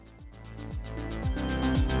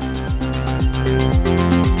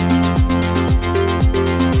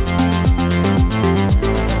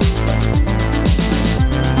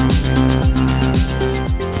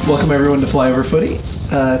Welcome everyone to Flyover Footy.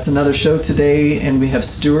 It's another show today, and we have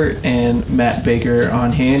Stuart and Matt Baker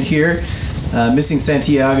on hand here. Missing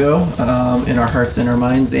Santiago in our hearts and our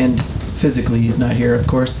minds, and physically he's not here, of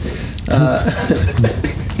course.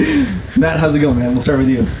 Matt, how's it going, man? We'll start with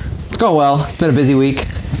you. It's going well. It's been a busy week,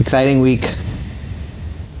 exciting week.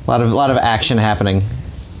 A lot of action happening.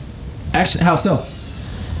 Action? How so?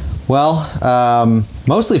 Well,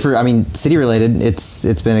 mostly city related.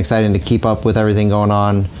 It's been exciting to keep up with everything going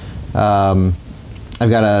on. I've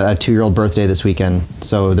got a 2-year-old birthday this weekend,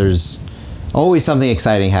 so there's always something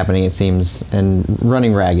exciting happening, it seems, and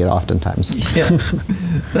running ragged oftentimes. Yeah,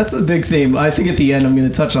 that's a big theme. I think at the end I'm going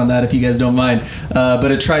to touch on that if you guys don't mind.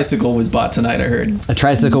 But a tricycle was bought tonight, I heard. A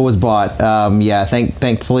tricycle was bought.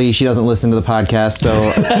 Thankfully she doesn't listen to the podcast, so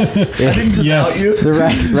I didn't just out you.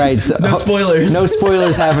 Right. So, no spoilers. No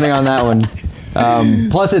spoilers happening on that one.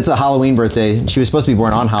 Plus, it's a Halloween birthday. She was supposed to be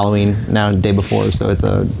born on Halloween, now the day before, so it's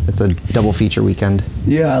a double feature weekend.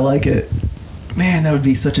 Yeah, I like it. Man, that would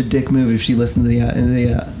be such a dick move if she listened to the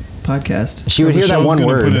podcast. She would hear that one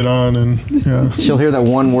word. Put it on, and yeah. She'll hear that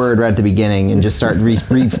one word right at the beginning and just start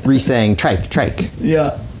re-saying trike.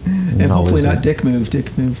 Yeah, and hopefully not dick move.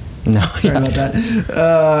 No, sorry about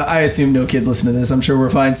that. I assume no kids listen to this. I'm sure we're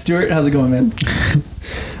fine. Stuart, how's it going, man?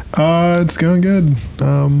 It's going good.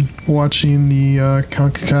 Watching the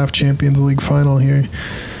CONCACAF Champions League final here.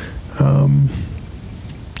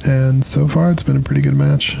 And so far it's been a pretty good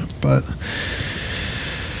match. But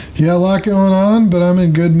yeah, a lot going on, but I'm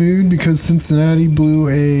in good mood because Cincinnati blew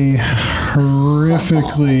a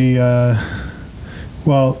horrifically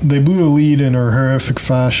they blew a lead in a horrific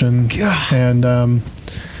fashion. God. And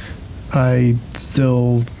I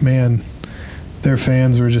still, their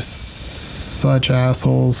fans were just such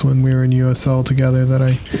assholes when we were in USL together that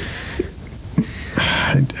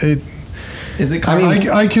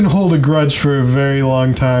I can hold a grudge for a very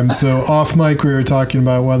long time. So off mic, we were talking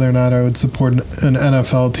about whether or not I would support an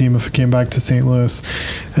NFL team if it came back to St. Louis,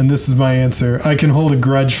 and this is my answer: I can hold a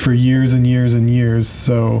grudge for years and years and years.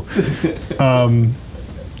 So,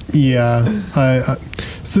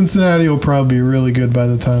 Cincinnati will probably be really good by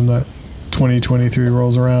the time that 2023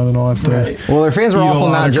 rolls around, and I'll have to. Right. Well, their fans were awful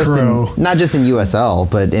not just in USL,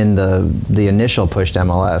 but in the initial push to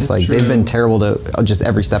MLS. It's true. They've been terrible to just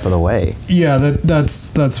every step of the way. Yeah,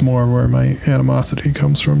 that's more where my animosity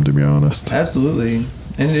comes from, to be honest. Absolutely,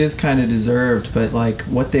 and it is kind of deserved. But like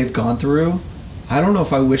what they've gone through, I don't know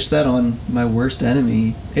if I wish that on my worst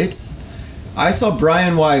enemy. I saw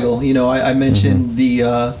Brian Weigel. I mentioned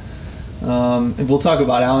the. And we'll talk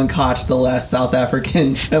about Alan Koch, the last South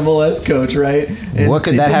African MLS coach, right? And what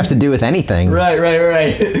could that have to do with anything? Right.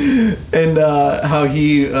 And how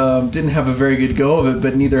he didn't have a very good go of it,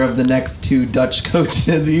 but neither of the next 2 Dutch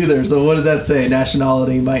coaches either. So what does that say?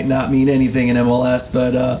 Nationality might not mean anything in MLS,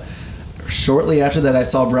 but shortly after that I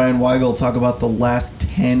saw Brian Weigel talk about the last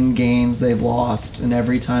 10 games they've lost, and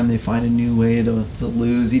every time they find a new way to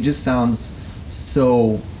lose. He just sounds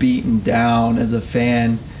so beaten down as a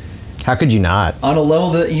fan. How could you not? On a level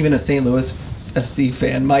that even a St. Louis FC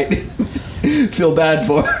fan might feel bad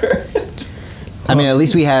for. I mean, at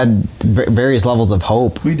least we had various levels of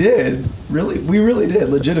hope. We did. We really did,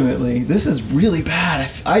 legitimately. This is really bad.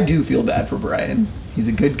 I do feel bad for Brian. He's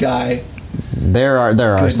a good guy. There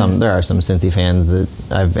are some Cincy fans that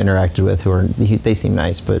I've interacted with they seem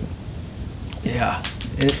nice, but yeah,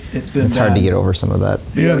 it's been hard to get over some of that.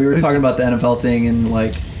 Yeah, we were talking about the NFL thing and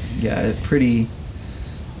pretty.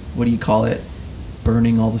 What do you call it?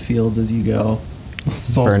 Burning all the fields as you go.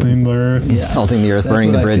 Salting the earth. Yes. Salting the earth, That's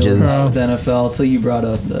burning the bridges. The NFL, till you brought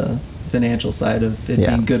up the financial side of it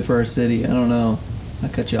being good for our city. I don't know. I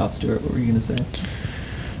cut you off, Stuart. What were you going to say?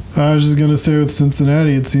 I was just going to say with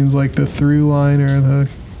Cincinnati, it seems like the through line or the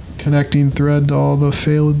connecting thread to all the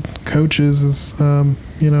failed coaches is,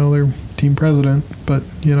 their team president. But,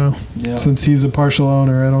 since he's a partial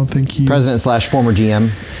owner, I don't think he's... President/former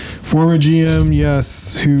GM. Former GM,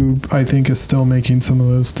 yes, who I think is still making some of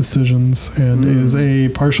those decisions and is a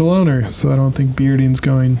partial owner. So I don't think Bearding's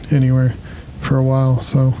going anywhere for a while.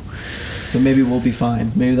 So maybe we'll be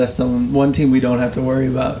fine. Maybe that's one team we don't have to worry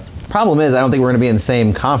about. Problem is, I don't think we're going to be in the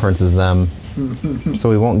same conference as them.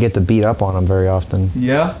 So we won't get to beat up on them very often.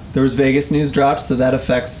 Yeah, there was Vegas news dropped, so that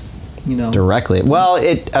affects... Directly. Well,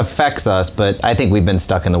 it affects us, but I think we've been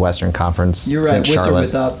stuck in the Western Conference you're right, since with Charlotte. Or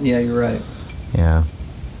without. Yeah, you're right. Yeah.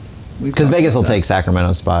 Because Vegas will take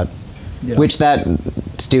Sacramento's spot. Yeah. Which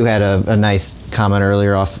Stu had a nice comment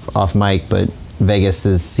earlier off mic, but Vegas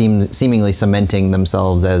is seemingly cementing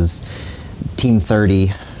themselves as Team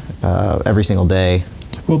 30 every single day.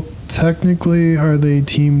 Well, technically, are they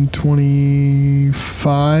team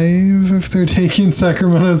 25 if they're taking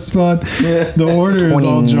Sacramento's spot? The order is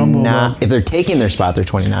all jumbled up. If they're taking their spot, they're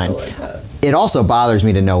 29. I like that. It also bothers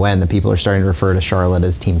me to no end that people are starting to refer to Charlotte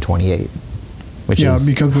as team 28, which is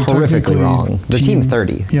because they're horrifically technically wrong. They're team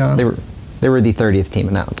 30. Yeah. They were the 30th team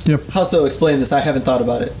announced. Yep. How so? Explain this. I haven't thought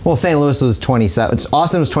about it. Well, St. Louis was 27.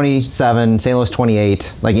 Austin was 27. St. Louis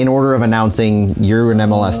 28. Like in order of announcing, you're an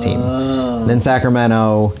MLS team. Then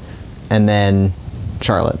Sacramento, and then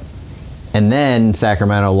Charlotte, and then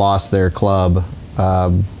Sacramento lost their club.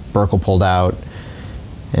 Burkle pulled out,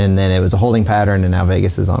 and then it was a holding pattern, and now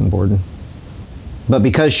Vegas is on board. But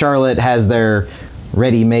because Charlotte has their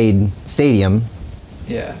ready-made stadium,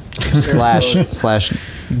 slash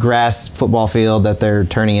grass football field that they're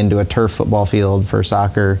turning into a turf football field for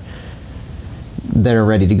soccer, that are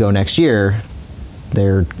ready to go next year,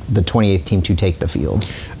 they're the 28th team to take the field.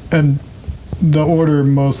 And the order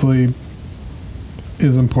mostly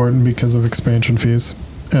is important because of expansion fees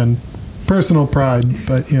and personal pride,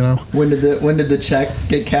 but When did the check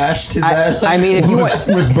get cashed? Is that I mean, if you want,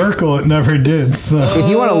 with Burkle, it never did. So if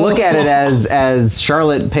you want to look at it as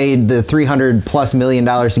Charlotte paid the $300+ million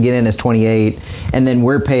to get in as 28, and then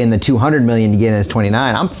we're paying the $200 million to get in as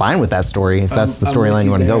 29, I'm fine with that story if that's the storyline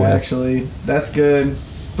you want to go with. Actually, that's good.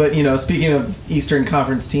 But speaking of Eastern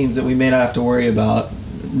Conference teams that we may not have to worry about,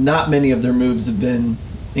 not many of their moves have been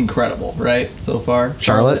incredible, right? So far,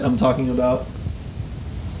 Charlotte? I'm talking about.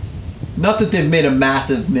 Not that they've made a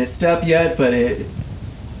massive misstep yet, but the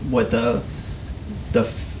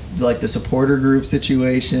supporter group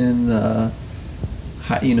situation, the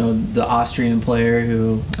Austrian player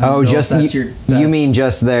who. You mean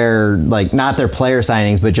just their not their player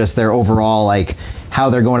signings, but just their overall how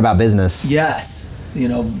they're going about business. Yes. I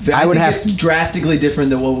think it's drastically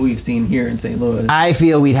different than what we've seen here in St. Louis. I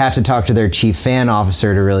feel we'd have to talk to their chief fan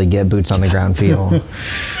officer to really get boots on the ground feel.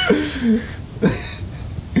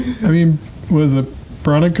 I mean, was it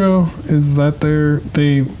Bronico? Is that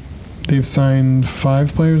they've signed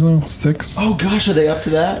 5 players now? 6? Oh gosh, are they up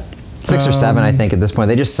to that? 6 or 7, I think, at this point.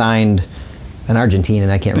 They just signed an Argentine,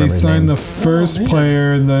 and I can't remember his name. They signed the first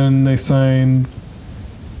player, then they signed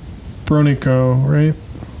Bronico, right?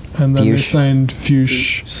 And then they signed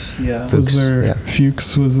Fuchs. Yeah.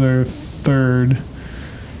 Fuchs was their third,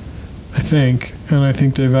 I think. And I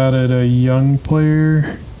think they've added a young player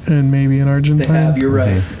and maybe an Argentine. They have, you're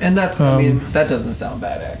right. And that's, that doesn't sound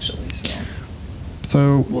bad, actually.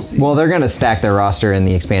 So we'll see. Well, they're going to stack their roster in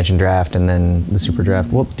the expansion draft and then the super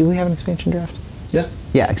draft. Well, do we have an expansion draft? Yeah.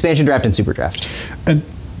 Yeah, expansion draft and super draft. And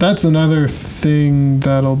that's another thing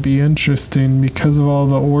that'll be interesting because of all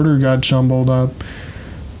the order got jumbled up.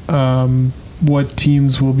 What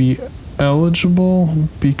teams will be eligible,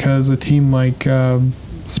 because a team like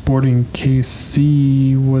Sporting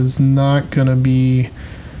KC was going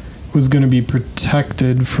to be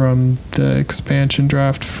protected from the expansion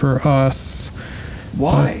draft for us.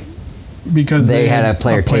 Why? Because they had a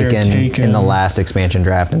player taken in the last expansion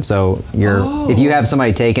draft, and so if you have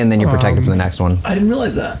somebody taken, then you're protected for the next one. I didn't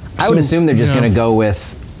realize that. I would assume they're just going to go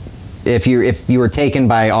with if you were taken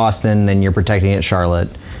by Austin, then you're protecting at Charlotte.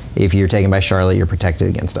 If you're taken by Charlotte, you're protected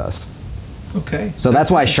against us. Okay. So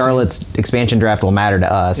that's why Charlotte's expansion draft will matter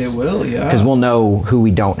to us. It will, yeah. Because we'll know who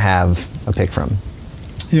we don't have a pick from.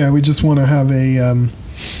 Yeah, we just want to have a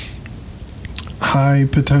high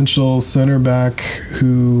potential center back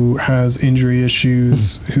who has injury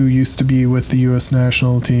issues, who used to be with the U.S.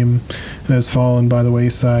 national team and has fallen by the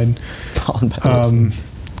wayside.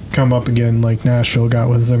 Come up again like Nashville got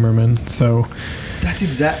with Zimmerman. So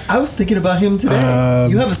that's I was thinking about him today.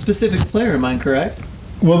 You have a specific player in mind, correct?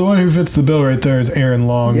 Well, the one who fits the bill right there is Aaron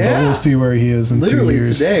Long, but we'll see where he is in 2 years. Literally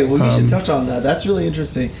today. Well, you should touch on that. That's really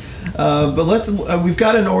interesting. But we've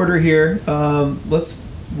got an order here. Let's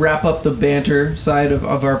wrap up the banter side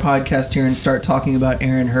of our podcast here and start talking about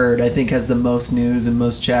Aaron Hurd. I think has the most news and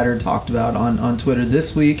most chatter talked about on Twitter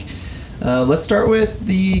this week. Let's start with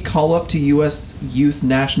the call-up to U.S. Youth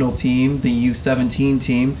National Team, the U-17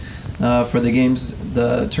 team, for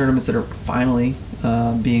the tournaments that are finally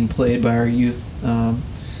being played by our youth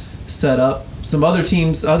set up. Some other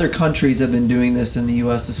teams, other countries have been doing this, and the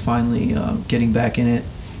U.S. is finally getting back in it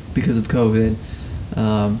because of COVID.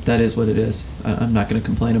 That is what it is. I'm not going to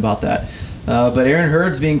complain about that. But Aaron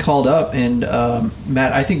Hurd's being called up, and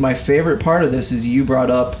Matt, I think my favorite part of this is you brought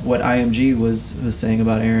up what IMG was saying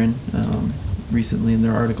about Aaron recently in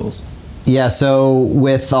their articles. Yeah, so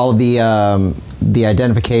with all the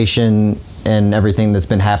identification and everything that's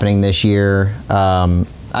been happening this year,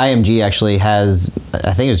 IMG actually has,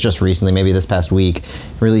 I think it was just recently, maybe this past week,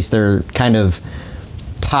 released their kind of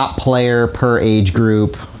top player per age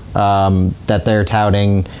group that they're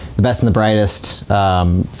touting the best and the brightest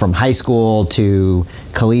from high school to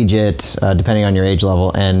collegiate, depending on your age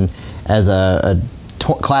level. And as a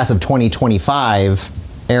class of 2025,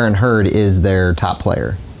 Aaron Hurd is their top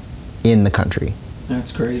player in the country.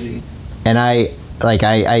 That's crazy. And I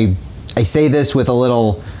say this with a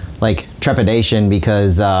little like trepidation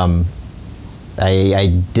because I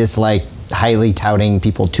dislike highly touting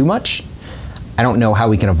people too much. I don't know how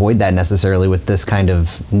we can avoid that necessarily with this kind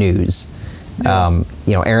of news. Yeah.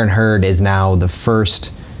 Aaron Hurd is now the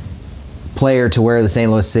first player to wear the St.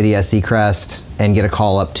 Louis City SC crest and get a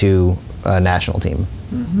call up to a national team.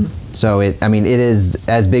 Mm-hmm. So it is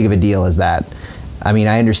as big of a deal as that. I mean,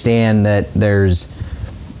 I understand that there's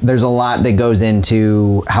a lot that goes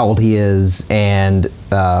into how old he is, and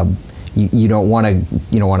you don't want to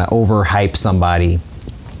overhype somebody.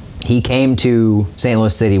 He came to St.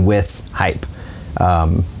 Louis City with hype.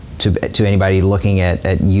 To anybody looking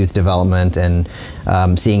at youth development and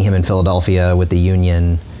seeing him in Philadelphia with the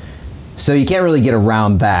Union. So you can't really get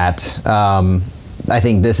around that. I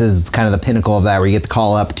think this is kind of the pinnacle of that, where you get the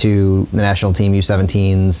call up to the national team,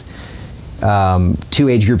 U17s, 2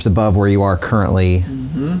 age groups above where you are currently,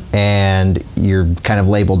 mm-hmm. and you're kind of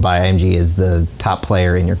labeled by IMG as the top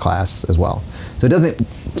player in your class as well. So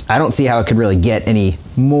I don't see how it could really get any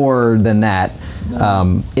more than that.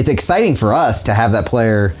 No. It's exciting for us to have that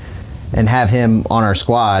player and have him on our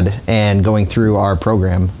squad and going through our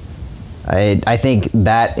program. I think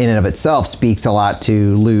that in and of itself speaks a lot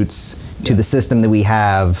to Lutz, to the system that we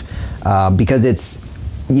have, because it's,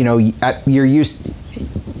 you're used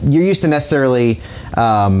to necessarily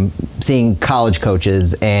seeing college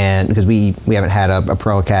coaches, and because we haven't had a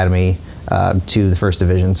pro academy to the first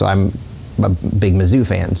division, so I'm a big Mizzou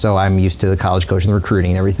fan, so I'm used to the college coach and the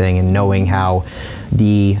recruiting and everything, and knowing how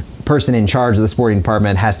the person in charge of the sporting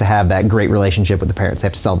department has to have that great relationship with the parents. They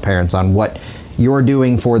have to sell the parents on what you're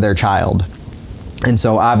doing for their child. And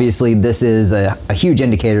so obviously this is a huge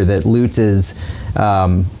indicator that Lutz is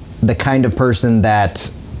the kind of person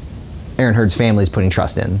that Aaron Hurd's family is putting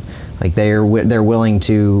trust in. Like they're willing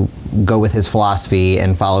to go with his philosophy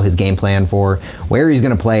and follow his game plan for where he's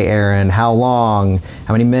going to play Aaron, how long,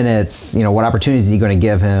 how many minutes, what opportunities is he going to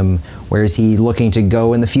give him, where is he looking to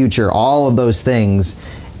go in the future, all of those things.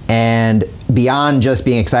 And beyond just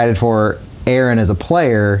being excited for Aaron as a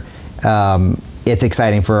player, it's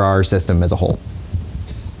exciting for our system as a whole.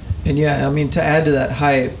 And yeah, I mean, to add to that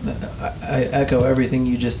hype, I echo everything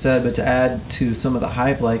you just said, but to add to some of the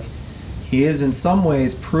hype, like, he is in some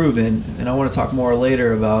ways proven, and I want to talk more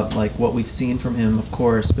later about like what we've seen from him, of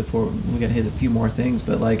course, before we got to hit a few more things,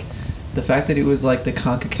 but like the fact that he was like the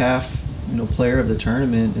CONCACAF, player of the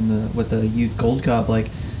tournament with the Youth Gold Cup, like,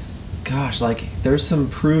 gosh, like there's some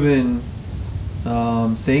proven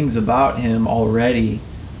things about him already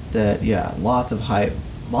that, yeah, lots of hype,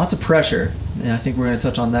 lots of pressure. And I think we're going to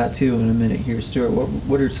touch on that too in a minute here. Stuart,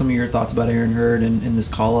 what are some of your thoughts about Aaron Hurd and this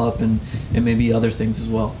call-up and maybe other things as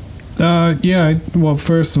well? Well,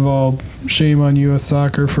 first of all, shame on U.S.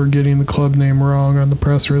 Soccer for getting the club name wrong on the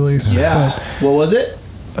press release. Yeah. What was it?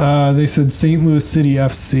 They said St. Louis City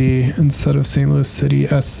FC instead of St. Louis City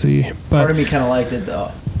SC. But, part of me kind of liked it, though.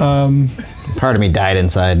 Part of me died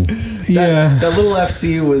inside. That little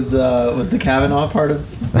FC was the Kavanaugh part of...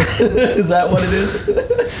 Is that what it is?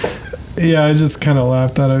 Yeah, I just kind of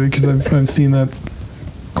laughed at it because I've seen that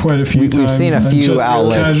quite a few times. We've seen a few just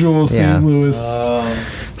outlets. Casual St. Louis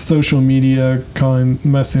social media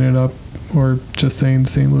messing it up, or just saying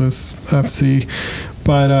St. Louis FC.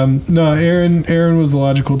 But no, Aaron was the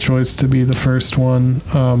logical choice to be the first one.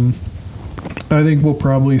 I think we'll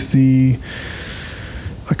probably see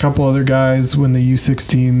a couple other guys when the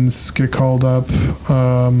U16s get called up.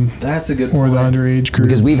 That's a good point. Or the underage group.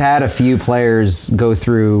 Because we've had a few players go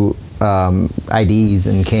through IDs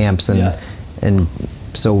and camps, and yes. And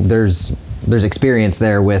so there's experience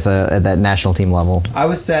there with at that national team level. I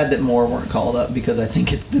was sad that more weren't called up because I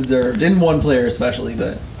think it's deserved, in one player especially.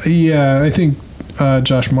 But yeah, I think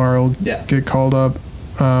Josh Morrow will get called up.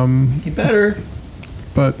 He better.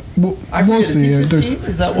 But we'll see.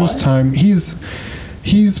 Is that why? There's time.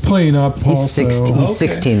 He's playing up. He's also. He's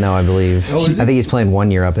 16 though, I believe. Oh, is he? I think he's playing 1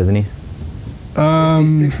 year up, isn't he? If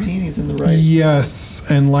he's 16, he's in the right. Yes,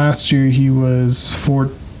 and last year he was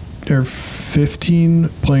 15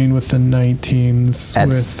 playing with the 19s at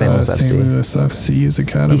with St. Louis FC's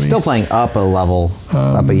academy. He's still playing up a level,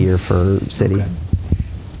 up a year for City. Okay.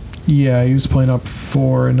 Yeah, he was playing up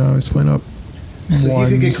 4, and now he's playing up 1/2. So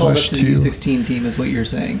he could get called up to the U16 team, is what you're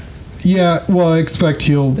saying. Yeah, well, I expect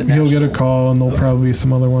he'll get a call, and there'll probably be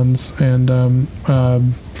some other ones, and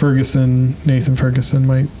Nathan Ferguson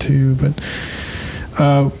might too. But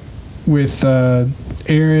with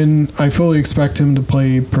Aaron, I fully expect him to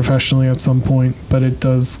play professionally at some point, but it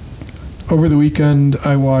does. Over the weekend,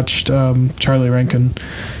 I watched Charlie Rankin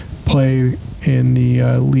play in the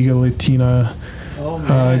Liga Latina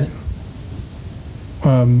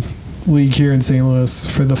league here in St.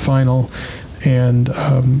 Louis for the final. And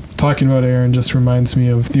talking about Aaron just reminds me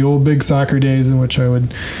of the old big soccer days in which I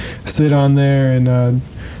would sit on there, and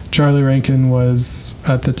Charlie Rankin was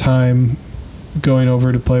at the time going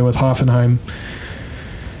over to play with Hoffenheim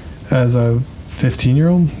as a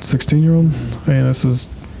 15-year-old, 16-year-old. I mean, this was,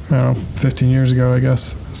 15 years ago, I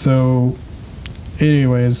guess. So,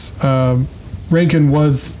 anyways, Rankin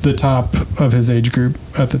was the top of his age group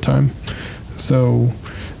at the time. So,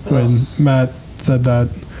 when Matt said that,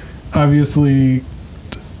 obviously,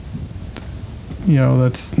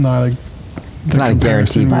 that's not a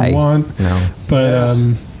guarantee we want. No. But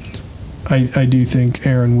I do think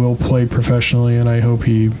Aaron will play professionally, and I hope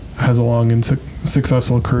he has a long and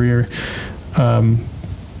successful career.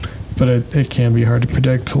 But it can be hard to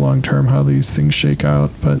predict long term how these things shake out.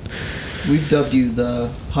 But we've dubbed you the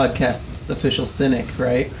podcast's official cynic,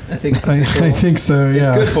 right? I think it's official. I think so. Yeah,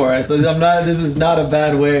 it's good for us. This is not a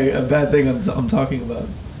bad thing I'm talking about.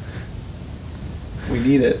 We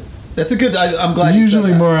need it. That's a good. I'm glad. I'm usually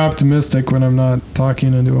you said that. more optimistic when I'm not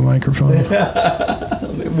talking into a microphone.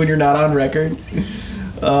 When you're not on record.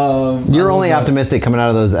 You're only optimistic coming out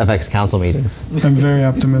of those FX Council meetings. I'm very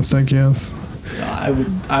optimistic. Yes. I would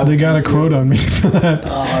they got a quote on me for that.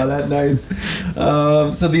 Oh, that's nice.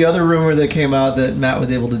 So the other rumor that came out that Matt was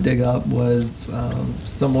able to dig up was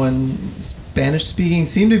someone Spanish speaking,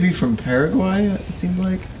 seemed to be from Paraguay. It seemed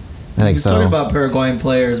like. I think so. Talking about Paraguayan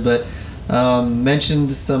players, but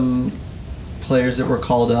mentioned some players that were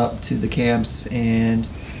called up to the camps, and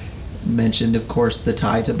mentioned, of course, the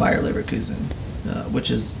tie to Bayer Leverkusen, which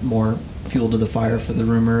is more fuel to the fire for the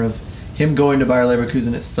rumor of him going to Bayer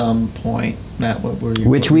Leverkusen at some point. Matt, what were you?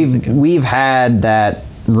 Which we've had that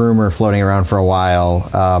rumor floating around for a while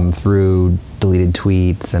through deleted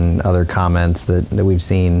tweets and other comments that we've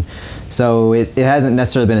seen. So it hasn't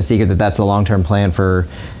necessarily been a secret that that's the long-term plan for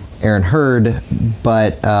Aaron Hurd,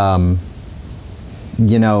 but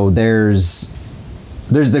there's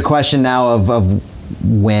the question now of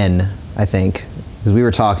when, I think, because we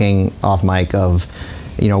were talking off mic of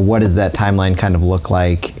what does that timeline kind of look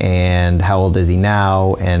like, and how old is he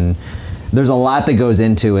now, and there's a lot that goes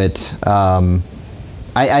into it.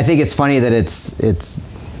 I think it's funny that it's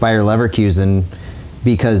Bayer Leverkusen,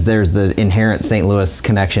 because there's the inherent St. Louis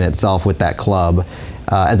connection itself with that club,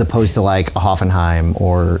 as opposed to like a Hoffenheim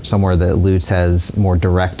or somewhere that Lutz has more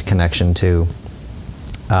direct connection to.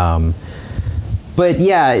 But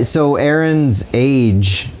yeah, so Aaron's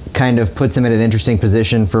age kind of puts him in an interesting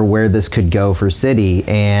position for where this could go for City,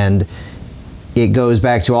 and it goes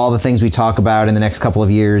back to all the things we talk about in the next couple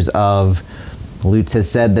of years of Lutz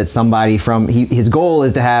has said that somebody from his goal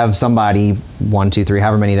is to have somebody 1, 2, 3,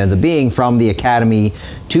 however many it ends up being from the academy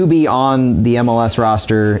to be on the MLS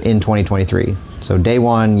roster in 2023. So day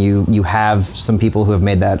one, you have some people who have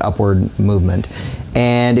made that upward movement,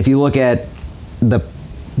 and if you look at the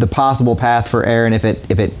possible path for Aaron, if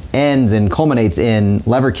it ends and culminates in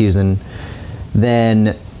Leverkusen,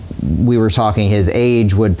 then we were talking his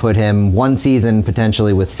age would put him one season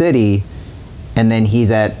potentially with City, and then he's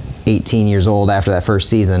at 18 years old after that first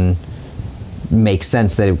season. Makes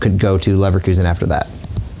sense that it could go to Leverkusen after that.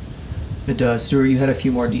 It does. Stuart, you had a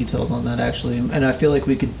few more details on that, actually, and I feel like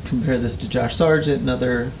we could compare this to Josh Sargent and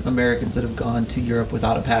other Americans that have gone to Europe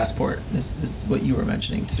without a passport, is what you were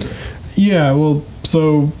mentioning, Stuart. Yeah, well,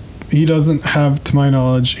 so he doesn't have, to my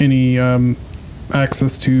knowledge, any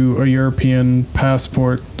access to a European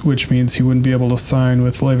passport, which means he wouldn't be able to sign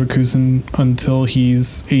with Leverkusen until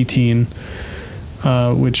he's 18,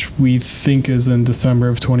 which we think is in December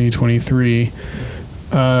of 2023.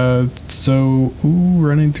 Running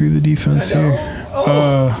through the defense here.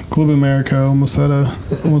 Club America almost had a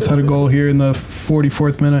goal here in the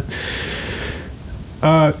 44th minute.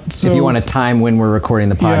 If you want a time when we're recording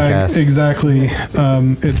the podcast. Yeah, exactly.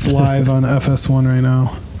 It's live on FS1 right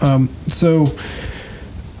now. So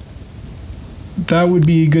that would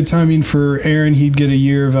be good timing for Aaron. He'd get a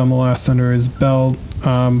year of MLS under his belt.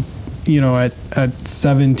 At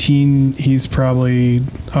 17, he's probably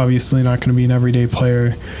obviously not going to be an everyday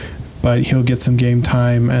player, but he'll get some game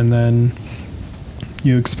time, and then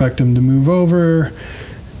you expect him to move over,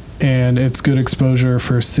 and it's good exposure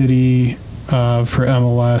for City, for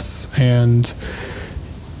MLS, and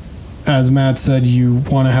as Matt said, you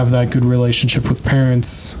want to have that good relationship with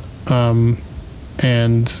parents,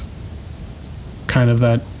 and kind of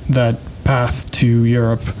that path to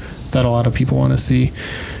Europe that a lot of people want to see.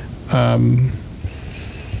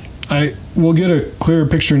 We'll get a clearer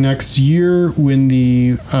picture next year when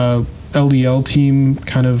the LDL team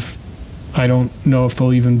kind of, I don't know if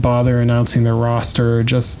they'll even bother announcing their roster or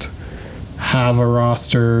just have a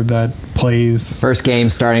roster that plays. First game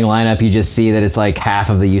starting lineup, you just see that it's like half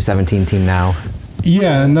of the U17 team now.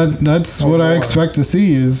 Yeah, and that's what I expect to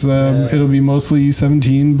see is it'll be mostly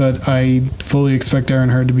U17, but I fully expect Aaron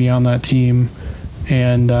Hurd to be on that team.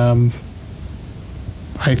 And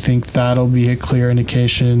I think that'll be a clear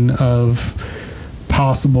indication of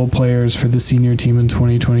possible players for the senior team in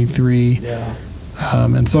 2023. Yeah.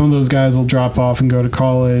 And some of those guys will drop off and go to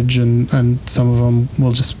college, and some of them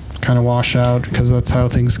will just kind of wash out because that's how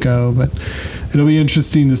things go. But it'll be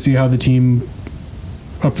interesting to see how the team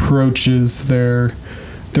approaches their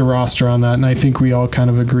roster on that. And I think we all kind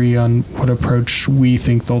of agree on what approach we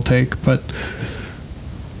think they'll take. But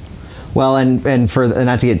well, and for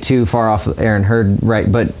not to get too far off Aaron Hurd,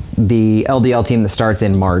 right? But the LDL team that starts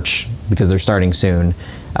in March, because they're starting soon,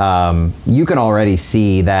 you can already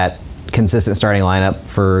see that consistent starting lineup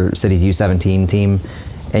for City's U17 team,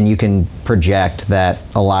 and you can project that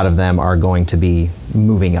a lot of them are going to be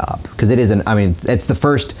moving up because it isn't. I mean, it's the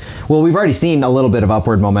first. Well, we've already seen a little bit of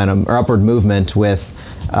upward momentum or upward movement with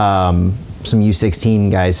some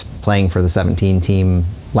U16 guys playing for the 17 team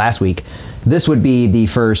last week. This would be the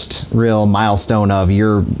first real milestone of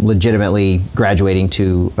you're legitimately graduating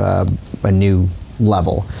to a new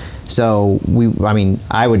level. So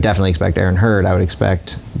I would definitely expect Aaron Hurd. I would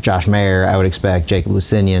expect Josh Mayer. I would expect Jacob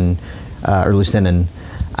Lucinian. I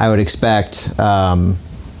would expect Anthony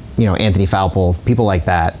Faupel, people like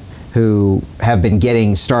that who have been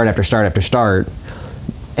getting start after start after start.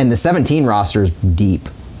 And the 17 roster is deep.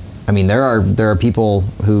 I mean, there are people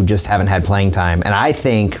who just haven't had playing time, and I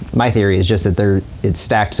think my theory is just that it's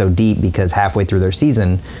stacked so deep because halfway through their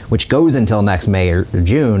season, which goes until next May or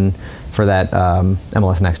June for that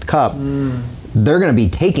MLS Next Cup, they're going to be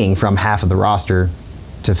taking from half of the roster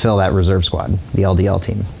to fill that reserve squad, the LDL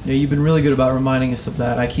team. Yeah, you've been really good about reminding us of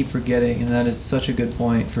that. I keep forgetting, and that is such a good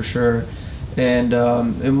point for sure. And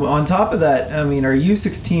on top of that, I mean, our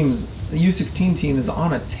U16 team is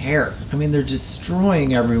on a tear. I mean, they're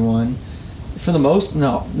destroying everyone.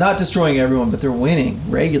 Not destroying everyone, but they're winning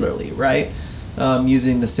regularly, right?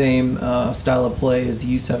 Using the same style of play as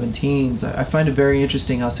the U17s. I find it very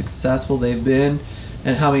interesting how successful they've been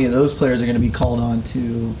and how many of those players are going to be called on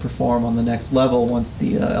to perform on the next level once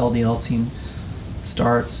the LDL team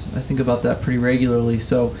starts. I think about that pretty regularly.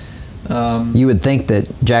 So you would think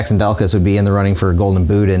that Jackson Delkus would be in the running for a Golden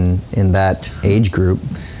Boot in that age group.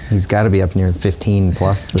 He's got to be up near 15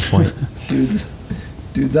 plus at this point.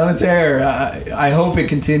 Dude's on a tear. I hope it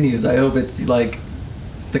continues. I hope it's like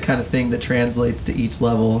the kind of thing that translates to each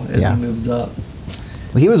level as he moves up.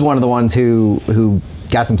 He was one of the ones who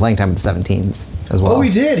got some playing time with the 17s as well. Oh, he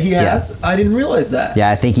did? He has? Yeah. I didn't realize that. Yeah,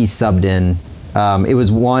 I think he subbed in. It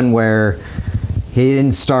was one where he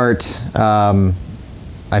didn't start.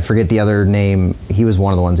 I forget the other name. He was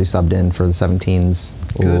one of the ones who subbed in for the 17s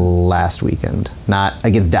last weekend. Not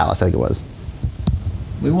against Dallas, I think it was.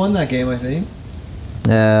 We won that game, I think.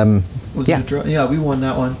 Was it a draw? Yeah, we won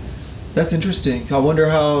that one. That's interesting. I wonder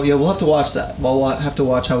how... Yeah, we'll have to watch that. We'll have to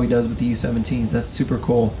watch how he does with the U17s. That's super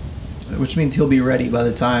cool. Which means he'll be ready by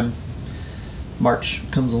the time March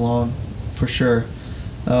comes along, for sure.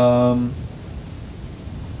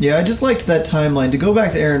 Yeah, I just liked that timeline. To go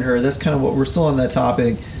back to Aaron Hurd, that's kind of what we're still on that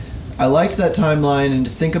topic. I liked that timeline, and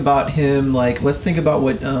to think about him, like, let's think about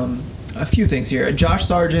what a few things here. Josh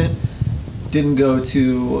Sargent didn't go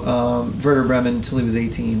to Werder Bremen until he was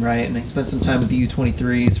 18, right? And he spent some time with the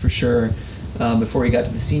U23s for sure before he got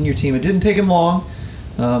to the senior team. It didn't take him long,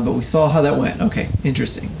 but we saw how that went. Okay,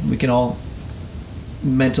 interesting. We can all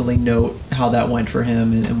mentally note how that went for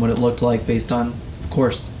him and what it looked like based on, of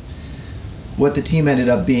course, what the team ended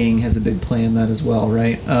up being has a big play in that as well,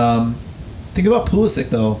 right? Think about Pulisic,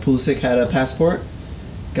 though. Pulisic had a passport,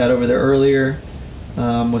 got over there earlier,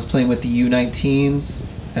 was playing with the U19s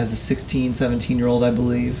as a 16, 17-year-old, I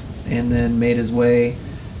believe, and then made his way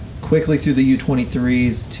quickly through the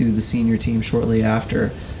U23s to the senior team shortly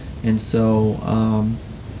after. And so,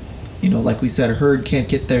 like we said, Hurd can't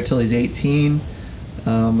get there till he's 18.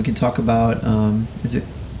 We can talk about,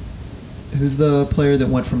 who's the player that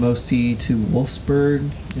went from OC to Wolfsburg?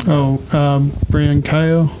 Brian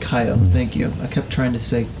Cayo. Cayo, thank you. I kept trying to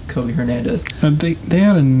say Kobe Hernandez. They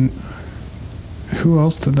had who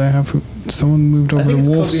else did they have? Someone moved over to Wolves.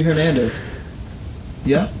 I think it's Kobe Hernandez.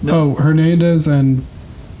 Yeah? No. Oh, Hernandez and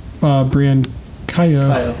Brian Cayo.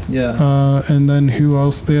 Cayo, yeah. And then who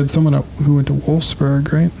else? They had someone who went to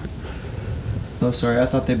Wolfsburg, right? Oh, sorry. I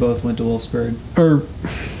thought they both went to Wolfsburg. Or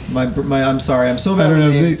I'm sorry. I'm so I bad don't know.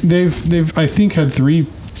 with names. They've I think had three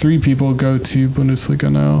people go to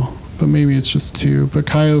Bundesliga now, but maybe it's just two. But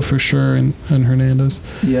Caio for sure and Hernandez.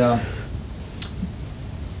 Yeah.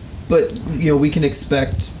 But, we can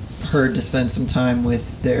expect her to spend some time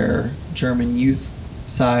with their German youth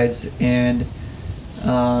sides. And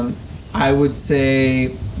I would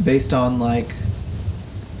say, based on,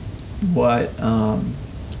 what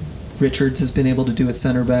Richards has been able to do at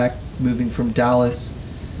center back, moving from Dallas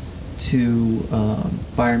to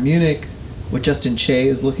Bayern Munich, what Justin Che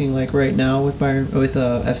is looking like right now with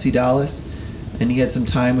FC Dallas, and he had some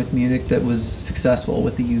time with Munich that was successful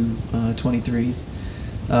with the U23s.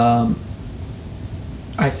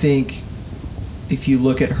 I think if you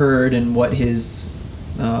look at Hurd and what his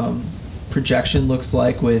projection looks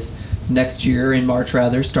like with next year in March,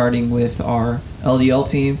 starting with our LDL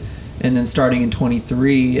team, and then starting in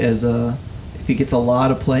 23 if he gets a lot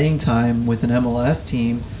of playing time with an MLS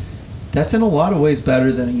team, that's in a lot of ways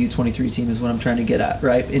better than a U23 team is what I'm trying to get at,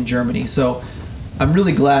 right, in Germany. So I'm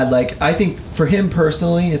really glad. I think for him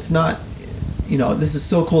personally, it's not, this is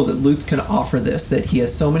so cool that Lutz can offer this, that he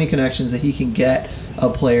has so many connections that he can get a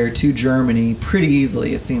player to Germany pretty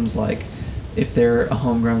easily, it seems like, if they're a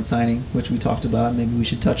homegrown signing, which we talked about, maybe we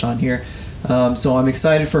should touch on here. So I'm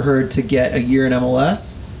excited for her to get a year in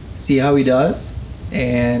MLS, see how he does,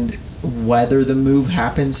 and whether the move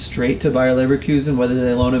happens straight to Bayer Leverkusen, whether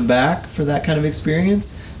they loan him back for that kind of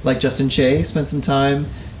experience, like Justin Che spent some time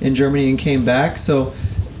in Germany and came back. So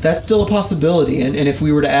that's still a possibility. And if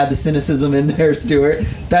we were to add the cynicism in there, Stuart,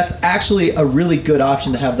 that's actually a really good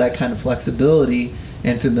option to have that kind of flexibility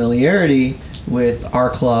and familiarity with our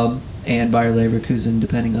club and Bayer Leverkusen,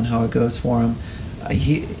 depending on how it goes for him.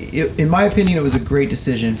 In my opinion, it was a great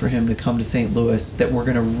decision for him to come to St. Louis, that we're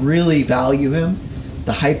going to really value him.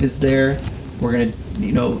 The hype is there. We're going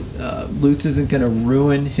to, Lutz isn't going to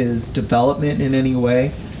ruin his development in any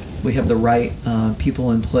way. We have the right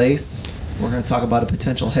people in place. We're going to talk about a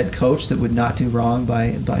potential head coach that would not do wrong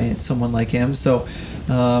by someone like him. So,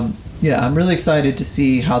 I'm really excited to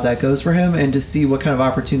see how that goes for him and to see what kind of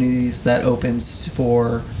opportunities that opens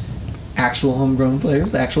for actual homegrown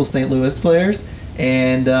players, actual St. Louis players,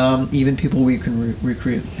 and even people we can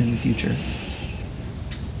recruit in the future.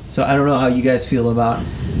 So I don't know how you guys feel about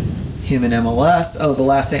him in MLS. Oh, the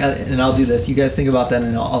last thing, and I'll do this. You guys think about that,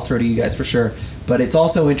 and I'll throw to you guys for sure. But it's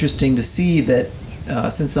also interesting to see that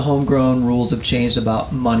since the homegrown rules have changed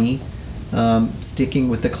about money, sticking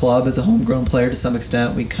with the club as a homegrown player to some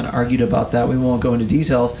extent, we kind of argued about that. We won't go into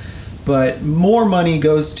details. But more money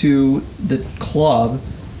goes to the club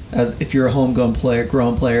as if you're a homegrown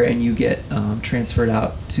player, and you get transferred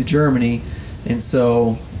out to Germany. And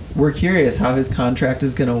so we're curious how his contract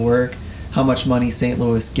is going to work, how much money St.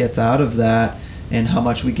 Louis gets out of that, and how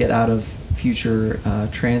much we get out of future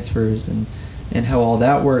transfers and how all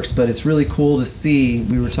that works. But it's really cool to see.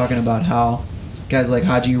 We were talking about how guys like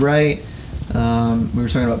Haji Wright, we were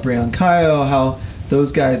talking about Breon Caio, how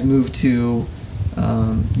those guys moved to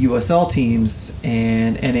USL teams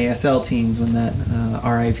and NASL teams when that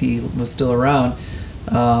RIP was still around,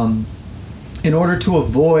 in order to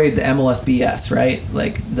avoid the MLS BS, right?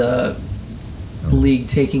 Like the league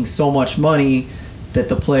taking so much money that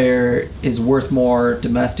the player is worth more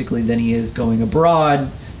domestically than he is going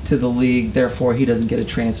abroad to the league, therefore he doesn't get a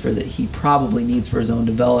transfer that he probably needs for his own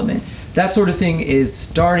development. That sort of thing is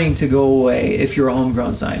starting to go away if you're a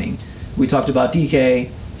homegrown signing. We talked about DK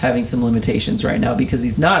having some limitations right now because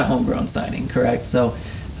he's not a homegrown signing, correct? So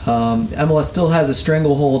MLS still has a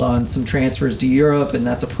stranglehold on some transfers to Europe, and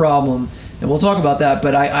that's a problem. And we'll talk about that,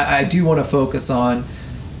 but I do want to focus on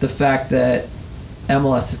the fact that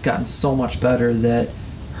MLS has gotten so much better that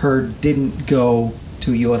Hurd didn't go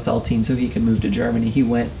to a USL team so he can move to Germany. He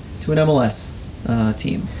went to an MLS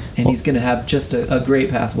team, and he's going to have just a great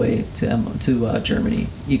pathway to Germany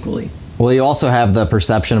equally. Well, you also have the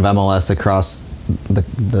perception of MLS across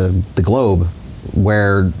the globe,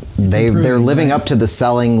 where they're living up to the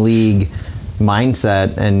selling league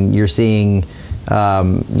mindset, and you're seeing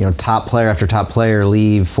top player after top player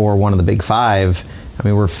leave for one of the big five. I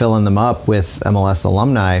mean, we're filling them up with MLS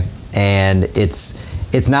alumni, and it's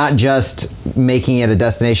not just making it a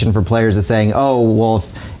destination for players and saying, oh, well,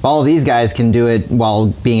 if all of these guys can do it while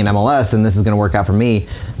being in MLS, then this is going to work out for me.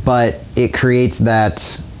 But it creates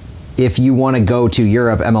that if you want to go to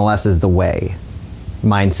Europe, MLS is the way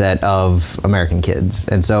mindset of American kids.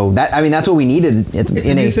 And so that's what we needed. It's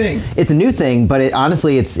a new thing. It's a new thing, but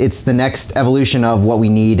honestly, it's the next evolution of what we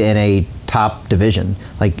need in a top division.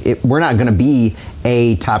 We're not going to be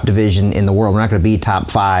a top division in the world. We're not going to be top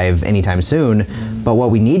 5 anytime soon. But what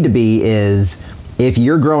we need to be is if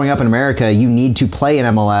you're growing up in America, you need to play in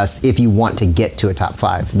MLS if you want to get to a top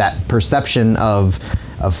 5. That perception of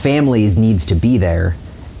families needs to be there,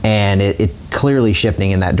 and it's clearly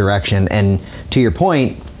shifting in that direction. And to your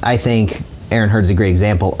point, I think Aaron Hurd's a great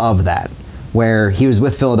example of that, where he was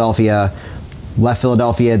with Philadelphia, left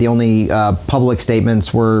Philadelphia. The only public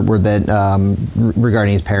statements were that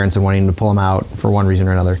regarding his parents and wanting to pull him out for one reason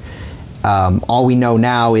or another. All we know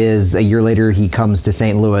now is a year later he comes to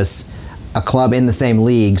St. Louis, a club in the same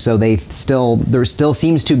league. So there still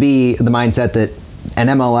seems to be the mindset that an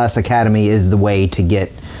MLS academy is the way to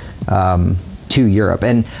get to Europe.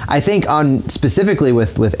 And I think specifically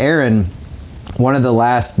with Aaron, one of the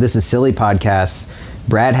last This Is Silly podcasts,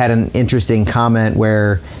 Brad had an interesting comment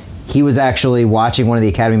where he was actually watching one of the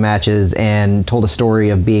academy matches and told a story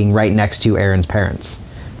of being right next to Aaron's parents.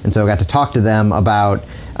 And so I got to talk to them about,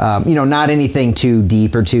 not anything too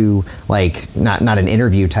deep or too, not an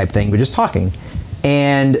interview type thing, but just talking.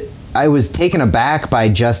 And I was taken aback by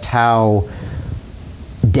just how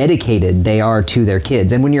dedicated they are to their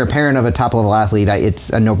kids. And when you're a parent of a top level athlete, it's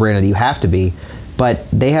a no-brainer that you have to be. But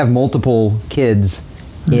they have multiple kids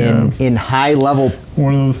in high level.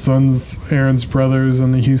 One of the sons, Aaron's brothers,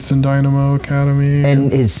 in the Houston Dynamo Academy,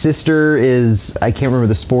 and his sister is, I can't remember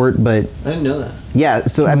the sport, but I didn't know that. Yeah,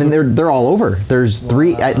 so I mean they're all over. There's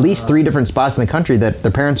at least three different spots in the country that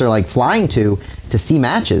their parents are flying to see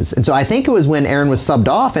matches. And so I think it was when Aaron was subbed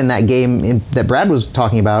off in that game that Brad was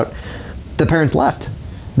talking about, the parents left.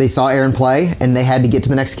 They saw Aaron play and they had to get to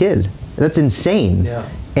the next kid. That's insane. Yeah.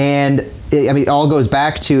 And it all goes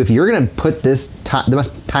back to, if you're going to put the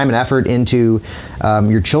most time and effort into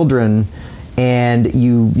your children, and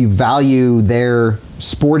you value their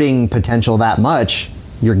sporting potential that much,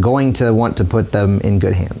 you're going to want to put them in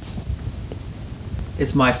good hands.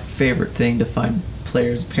 It's my favorite thing to find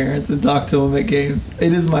players' parents and talk to them at games.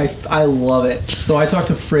 I love it. So I talked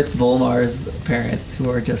to Fritz Volmar's parents, who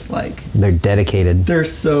are just they're dedicated. They're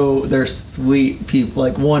sweet people,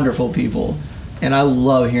 wonderful people. And I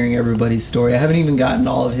love hearing everybody's story. I haven't even gotten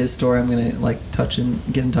all of his story. I'm going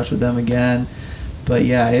to get in touch with them again. But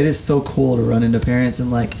yeah, it is so cool to run into parents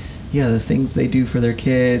and the things they do for their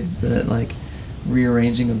kids, the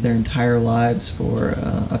rearranging of their entire lives for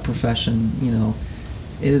a profession.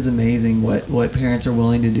 It is amazing what parents are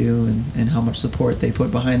willing to do and how much support they put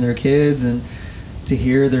behind their kids, and to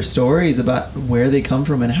hear their stories about where they come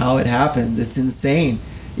from and how it happens. It's insane.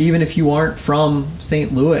 Even if you aren't from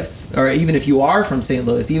St. Louis, or even if you are from St.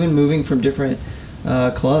 Louis, even moving from different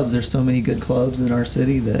clubs, there's so many good clubs in our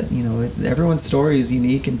city that, everyone's story is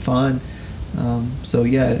unique and fun. So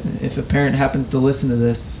yeah, if a parent happens to listen to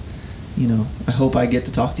this, I hope I get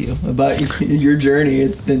to talk to you about your journey.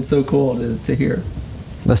 It's been so cool to hear.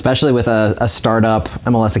 Especially with a startup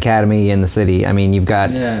MLS Academy in the city. I mean, you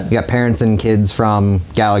got parents and kids from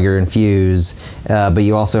Gallagher and Fuse, but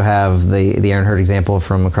you also have the Aaron Hurd example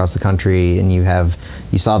from across the country, and you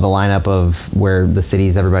saw the lineup of where the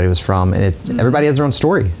cities everybody was from, and everybody has their own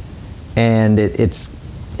story, and it's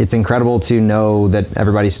incredible to know that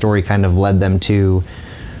everybody's story kind of led them to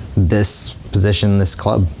this position, this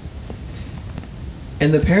club.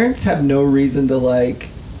 And the parents have no reason to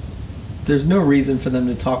there's no reason for them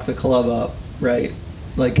to talk the club up, right?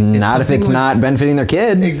 Not if it's not benefiting their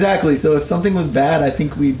kid. Exactly. So if something was bad, I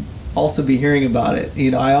think we'd also be hearing about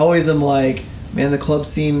it. I always am man, the club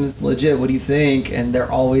seems legit. What do you think? And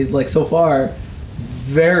they're always, so far,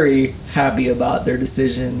 very happy about their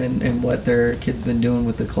decision and what their kid's been doing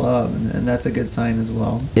with the club, and that's a good sign as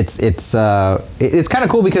well. It's kind of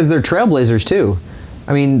cool because they're trailblazers too.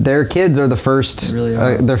 I mean, their kids are the first,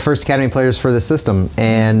 their first academy players for the system,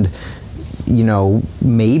 and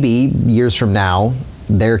maybe years from now,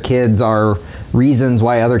 their kids are reasons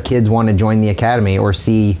why other kids want to join the academy or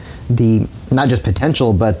see the, not just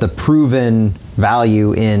potential, but the proven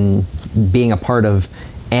value in being a part of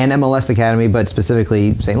an MLS academy, but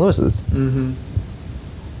specifically St. Louis's. Mm-hmm.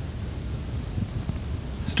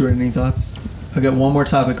 Stuart, any thoughts? I've got one more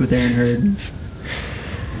topic with Aaron Hurd.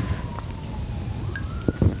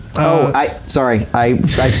 I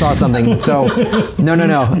saw something. So,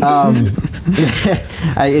 no.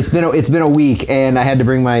 It's been a week, and I had to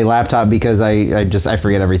bring my laptop because I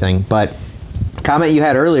forget everything. But comment you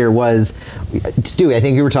had earlier was, Stewie, I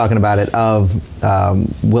think you were talking about it, of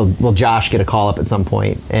will Josh get a call up at some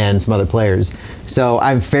point, and some other players. So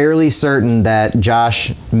I'm fairly certain that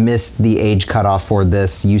Josh missed the age cutoff for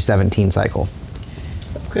this U17 cycle.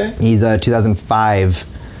 Okay. He's a 2005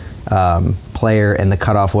 player, and the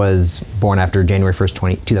cutoff was born after January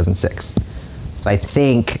 1st, 2006. So I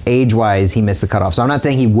think age-wise, he missed the cutoff. So I'm not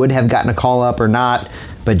saying he would have gotten a call-up or not,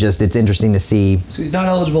 but just it's interesting to see. So he's not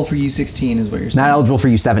eligible for U16 is what you're saying? Not eligible for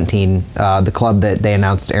U17, the club that they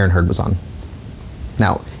announced Aaron Hurd was on.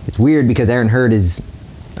 Now, it's weird because Aaron Hurd is,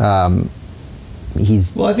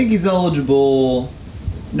 he's... Well, I think he's eligible...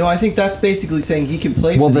 No, I think that's basically saying he can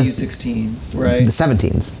play for the U16s, right? The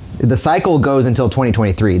 17s. The cycle goes until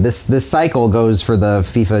 2023. This cycle goes for the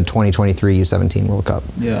FIFA 2023 U17 World Cup.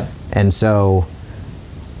 Yeah. And so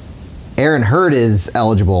Aaron Hurd is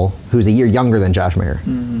eligible, who's a year younger than Josh Mayer.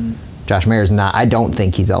 Mm-hmm. Josh Mayer is not. I don't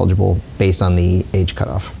think he's eligible based on the age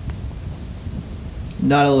cutoff.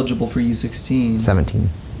 Not eligible for U16. 17.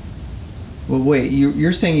 Well, wait,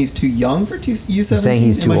 you're saying he's too young for U17? I'm saying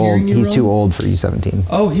he's too old. He's too old for U17.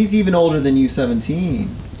 Oh, he's even older than U17.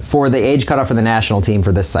 For the age cutoff for the national team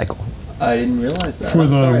for this cycle. I didn't realize that. For I'm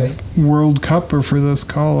sorry. the World Cup or for this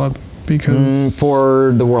call-up? Because...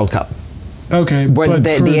 for the World Cup. Okay, but for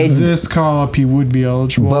this call-up, he would be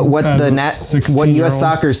eligible. But what what U.S.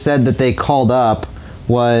 Soccer said that they called up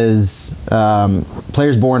was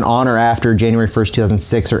players born on or after January 1st,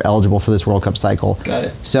 2006 are eligible for this World Cup cycle. Got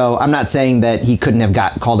it. So I'm not saying that he couldn't have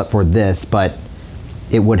got called up for this, but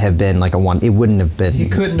it would have been like it wouldn't have been. He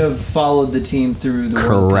couldn't have followed the team through the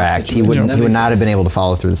World Cup correct. He situation. would not have been able to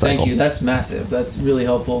follow through the cycle. Thank you. That's massive. That's really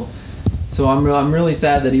helpful. So I'm really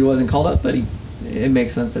sad that he wasn't called up, but it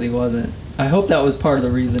makes sense that he wasn't. I hope that was part of the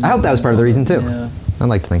reason. I hope that was part of the reason too. Yeah. I'd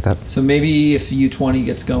like to think that. So maybe if U20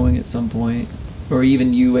 gets going at some point, or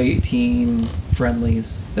even U18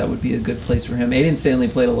 friendlies, that would be a good place for him. Aiden Stanley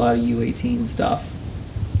played a lot of U18 stuff,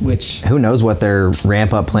 which... Who knows what their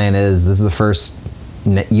ramp-up plan is. This is the first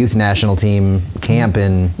youth national team camp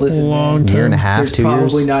in long year and a half, there's 2 years.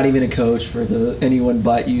 probably not even a coach for anyone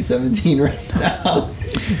but U17 right now.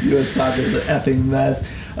 U.S. soccer's an effing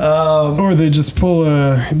mess. Or they just pull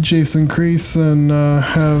a Jason Kreese and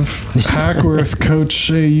have Hackworth coach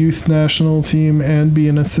a youth national team and be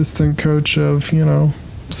an assistant coach of,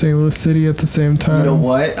 St. Louis City at the same time. You know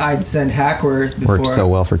what? I'd send Hackworth before... Worked so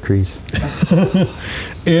well for Kreese.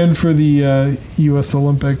 And for the U.S.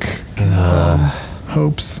 Olympic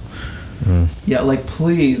hopes. Yeah,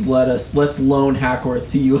 please let's loan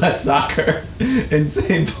Hackworth to U.S. Soccer and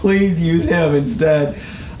say, please use him instead.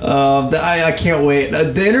 I can't wait.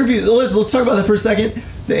 The interview, let's talk about that for a second.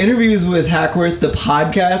 The interviews with Hackworth, the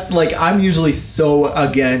podcast, I'm usually so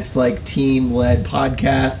against, team-led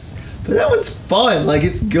podcasts. But that one's fun.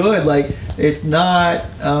 It's good. It's not,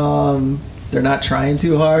 they're not trying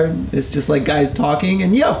too hard. It's just, guys talking.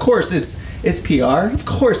 And, yeah, of course, it's PR. Of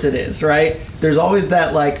course it is, right? There's always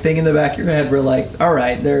that, thing in the back of your head where, all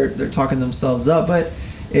right, they're talking themselves up. But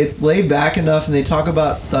it's laid back enough, and they talk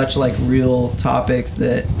about such real topics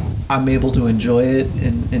that I'm able to enjoy it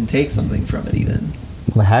and take something from it even.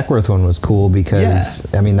 Well, the Hackworth one was cool because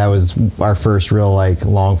that was our first real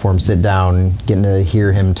long form sit down, getting to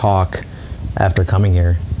hear him talk after coming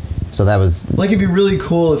here. So that was it'd be really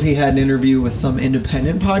cool if he had an interview with some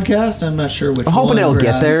independent podcast. I'm not sure which. I'm hoping it'll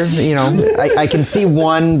get there. I can see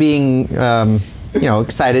one being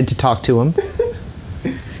excited to talk to him.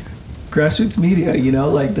 Grassroots media,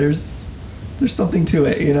 there's something to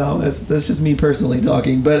it, that's just me personally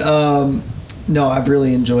talking, but no, I've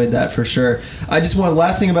really enjoyed that for sure.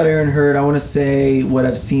 Last thing about Aaron Hurd, I want to say what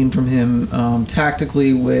I've seen from him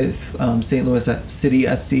tactically with St. Louis City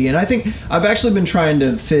SC, and I think I've actually been trying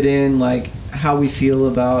to fit in how we feel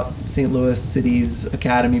about St. Louis City's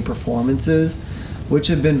academy performances, which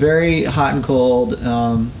have been very hot and cold,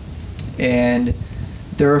 and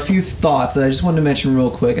there are a few thoughts that I just wanted to mention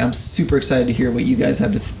real quick. I'm super excited to hear what you guys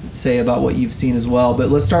have to say about what you've seen as well. But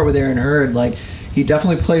let's start with Aaron Hurd. He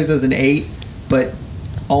definitely plays as an 8, but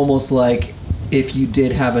almost if you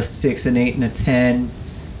did have a 6, an 8, and a 10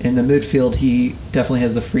 in the midfield, he definitely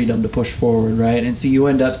has the freedom to push forward, right? And so you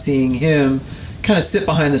end up seeing him kind of sit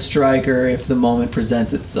behind the striker if the moment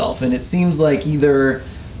presents itself. And it seems like either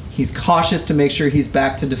he's cautious to make sure he's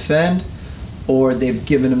back to defend, or they've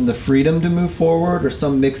given him the freedom to move forward, or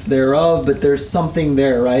some mix thereof, but there's something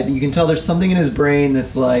there, right? You can tell there's something in his brain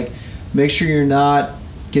that's make sure you're not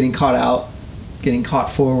getting caught out, getting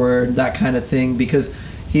caught forward, that kind of thing, because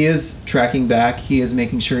he is tracking back, he is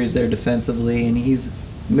making sure he's there defensively, and he's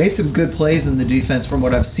made some good plays in the defense from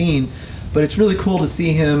what I've seen, but it's really cool to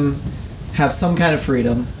see him have some kind of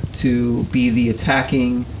freedom to be the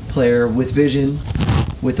attacking player with vision,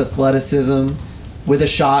 with athleticism, with a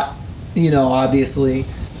shot, obviously.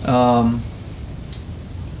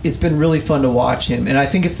 It's been really fun to watch him, and I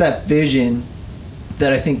think it's that vision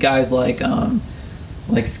that I think guys like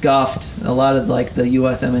Scuffed, a lot of the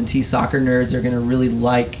US MNT soccer nerds are going to really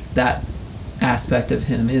like that aspect of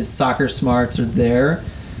him. His soccer smarts are there,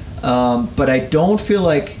 but I don't feel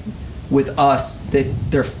like with us that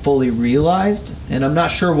they're fully realized, and I'm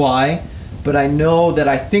not sure why, but I know that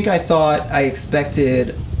I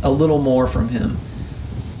expected a little more from him.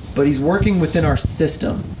 But he's working within our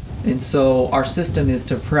system, and so our system is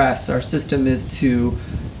to press. Our system is to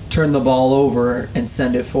turn the ball over and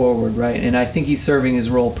send it forward, right? And I think he's serving his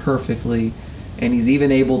role perfectly, and he's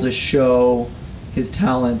even able to show his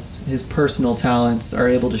talents, his personal talents are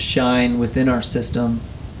able to shine within our system.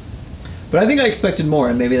 But I think I expected more,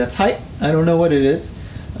 and maybe that's hype. I don't know what it is.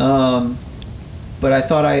 But I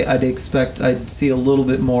thought I'd see a little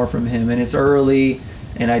bit more from him, and it's early,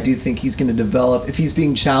 and I do think he's going to develop. If he's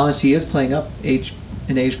being challenged, he is playing up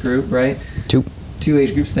an age group, right? Two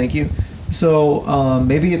age groups, thank you. So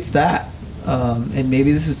maybe it's that. And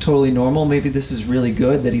maybe this is totally normal. Maybe this is really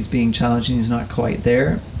good that he's being challenged and he's not quite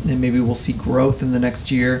there. And maybe we'll see growth in the next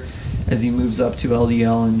year as he moves up to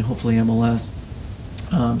LDL and hopefully MLS.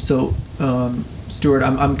 Stuart,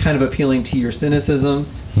 I'm kind of appealing to your cynicism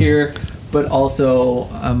here, but also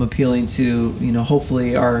I'm appealing to,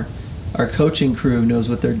 hopefully our coaching crew knows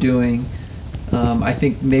what they're doing. I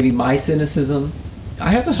think maybe my cynicism,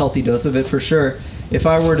 I have a healthy dose of it for sure. If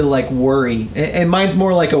I were to worry, and mine's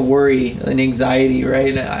more like a worry, an anxiety,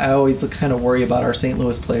 right? I always kind of worry about our St.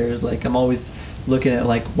 Louis players. I'm always looking at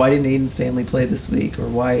why didn't Aiden Stanley play this week, or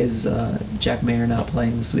why is Jack Mayer not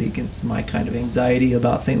playing this week? It's my kind of anxiety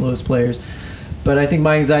about St. Louis players. But I think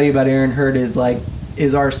my anxiety about Aaron Hurd is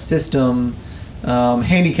is our system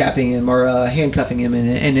handicapping him or handcuffing him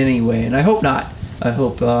in any way? And I hope not. I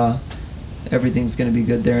hope everything's going to be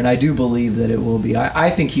good there, and I do believe that it will be. I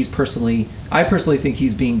personally think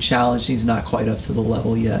he's being challenged. He's not quite up to the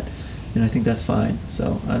level yet, and I think that's fine.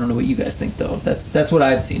 So I don't know what you guys think, though. That's what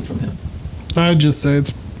I've seen from him. I'd just say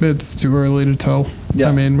it's too early to tell. Yeah.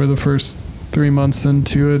 I mean, we're the first 3 months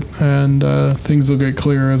into it, and things will get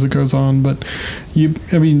clearer as it goes on. But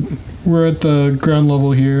we're at the ground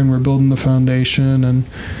level here, and we're building the foundation, and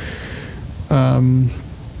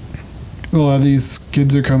a lot of these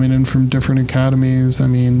kids are coming in from different academies. I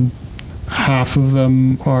mean, half of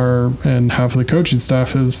them are, and half of the coaching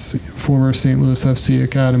staff is former St. Louis FC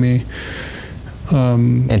Academy.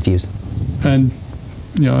 And Fuse. And,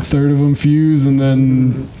 a third of them Fuse, and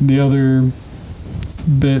then the other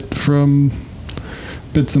bits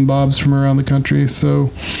and bobs from around the country. So,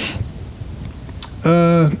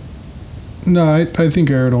 no, I think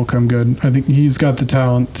Aaron will come good. I think he's got the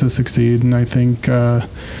talent to succeed, and I think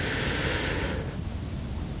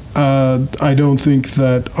I don't think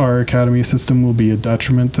that our academy system will be a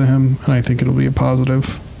detriment to him, and I think it'll be a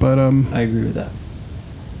positive. But I agree with that.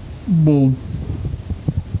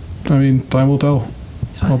 Time will tell.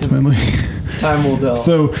 Ultimately, time will tell.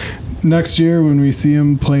 So next year, when we see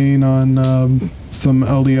him playing on some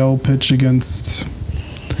LDL pitch against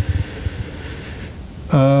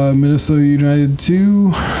Minnesota United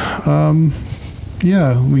 2,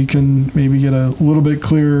 we can maybe get a little bit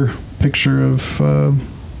clearer picture of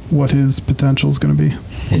what his potential is going to be.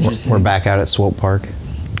 Interesting. We're back out at Swope Park.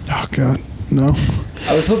 Oh, God, no.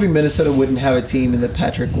 I was hoping Minnesota wouldn't have a team and that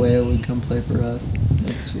Patrick Whale would come play for us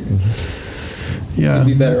next year. Mm-hmm. Yeah.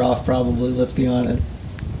 He'd be better off, probably, let's be honest.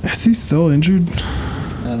 Is he still injured?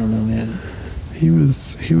 I don't know, man. He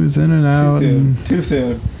was in and out. Too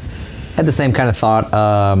soon. I had the same kind of thought,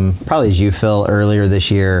 probably as you, Phil, earlier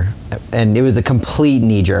this year, and it was a complete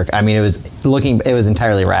knee jerk. I mean, it was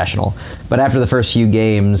entirely rational. But after the first few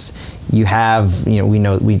games, you have,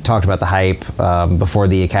 we talked about the hype before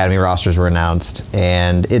the academy rosters were announced,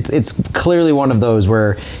 and it's clearly one of those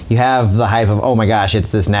where you have the hype of, oh my gosh, it's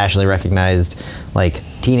this nationally recognized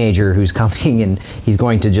teenager who's coming and he's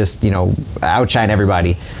going to just outshine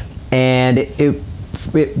everybody. And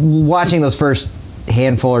watching those first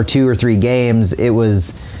handful or 2 or 3 games, it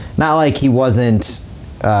was not like he wasn't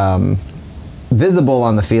visible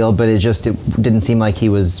on the field, but it didn't seem like he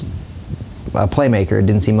was a playmaker. It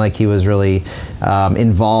didn't seem like he was really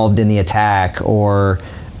involved in the attack or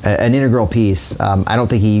an integral piece. I don't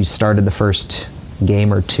think he started the first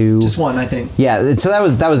game or 2. Just one, I think. Yeah, so that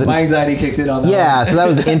was my anxiety kicked in on that. Yeah, one. So that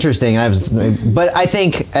was interesting. But I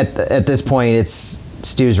think at this point,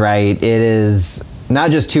 Stu's right. It is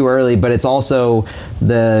not just too early, but it's also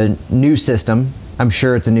the new system. I'm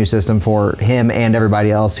sure it's a new system for him and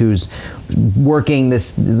everybody else who's working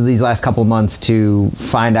these last couple of months to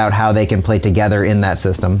find out how they can play together in that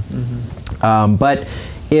system. Mm-hmm. But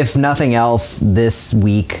if nothing else, this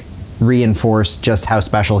week reinforced just how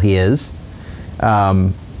special he is.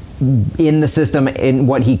 in the system, in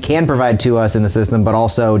what he can provide to us in the system, but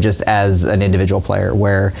also just as an individual player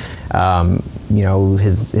where,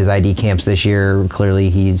 his ID camps this year, clearly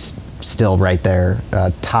he's still right there,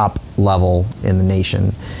 top level in the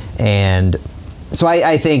nation. And so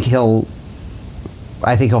I think he'll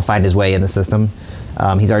find his way in the system.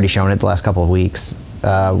 He's already shown it the last couple of weeks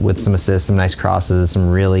with some assists, some nice crosses, some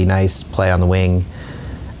really nice play on the wing.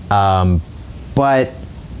 But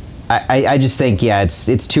I just think,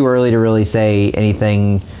 it's too early to really say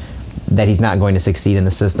anything that he's not going to succeed in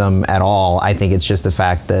the system at all. I think it's just the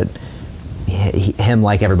fact that him,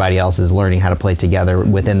 like everybody else, is learning how to play together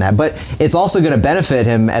within that. But it's also going to benefit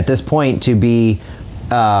him at this point to be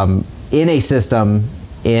in a system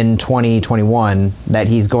in 2021 that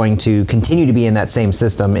he's going to continue to be in that same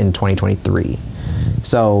system in 2023.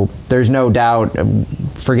 So there's no doubt,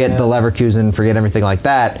 forget the Leverkusen, forget everything like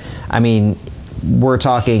that. I mean, we're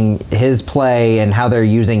talking his play and how they're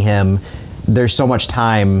using him. There's so much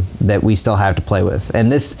time that we still have to play with.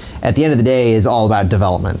 And this, at the end of the day, is all about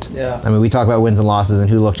development. Yeah. I mean, we talk about wins and losses and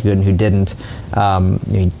who looked good and who didn't.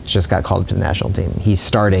 He just got called up to the national team. He's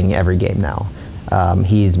starting every game now.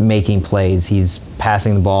 He's making plays. He's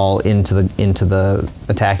passing the ball into the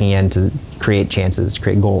attacking end to create chances, to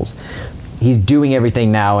create goals. He's doing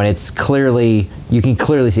everything now, and you can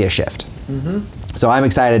clearly see a shift. Mm-hmm. So I'm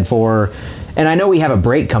excited and I know we have a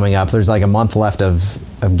break coming up. There's like a month left of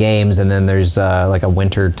games, and then there's like a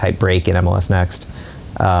winter type break in MLS Next.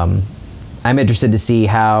 I'm interested to see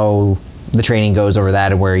how the training goes over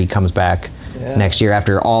that and where he comes back next year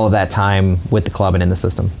after all of that time with the club and in the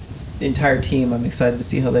system. The entire team, I'm excited to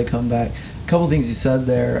see how they come back. A couple things you said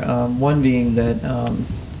there. One being that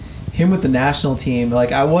him with the national team,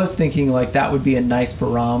 like I was thinking like that would be a nice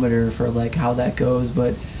barometer for like how that goes,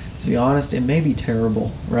 but to be honest, it may be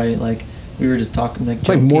terrible, right? Like we were just talking like it's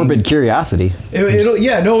joking. Like morbid curiosity.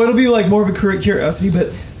 It'll be like morbid curiosity,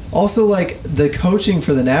 but also like the coaching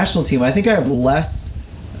for the national team. I think I have less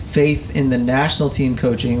faith in the national team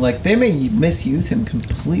coaching. Like they may misuse him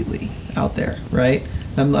completely out there, right?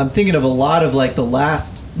 I'm thinking of a lot of like the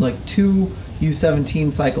last like 2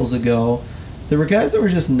 U17 cycles ago. There were guys that were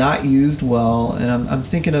just not used well, and I'm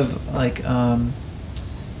thinking of like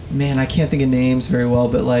I can't think of names very well,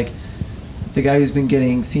 but like the guy who's been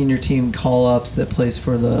getting senior team call-ups that plays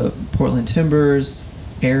for the Portland Timbers,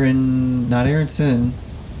 not Aronson,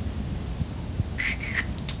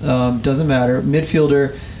 doesn't matter,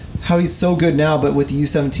 midfielder, how he's so good now, but with the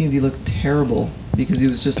U17s he looked terrible because he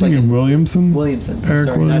was just like Williamson. Not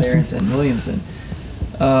Aronson. Williamson.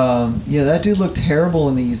 That dude looked terrible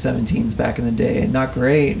in the U17s back in the day, and not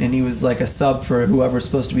great, and he was like a sub for whoever's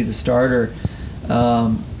supposed to be the starter.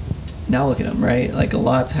 Now look at him, right? Like a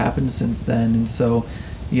lot's happened since then, and so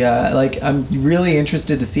like I'm really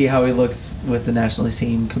interested to see how he looks with the national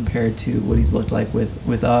team compared to what he's looked like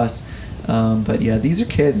with us. But these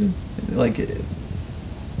are kids. Like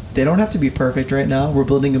they don't have to be perfect right now. We're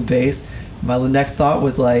building a base. My next thought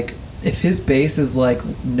was like, if his base is like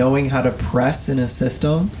knowing how to press in a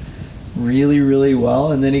system really, really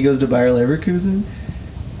well, and then he goes to Bayer Leverkusen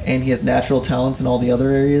and he has natural talents in all the other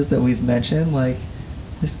areas that we've mentioned, like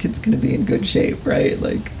this kid's going to be in good shape, right?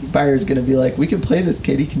 Like Bayer's going to be like, we can play this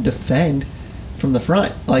kid. He can defend from the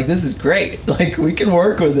front. Like this is great. Like we can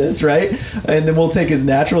work with this, right? And then we'll take his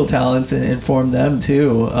natural talents and form them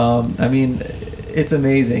too. It's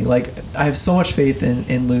amazing. Like I have so much faith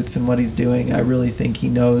in Lutz and what he's doing. I really think he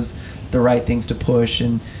knows the right things to push,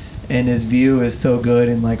 and his view is so good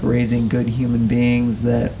in like raising good human beings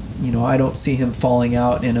that I don't see him falling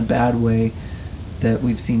out in a bad way that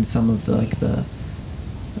we've seen some of the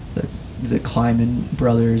Kleiman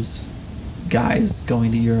brothers guys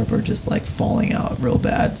going to Europe are just like falling out real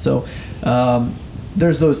bad. So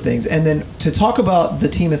there's those things. And then to talk about the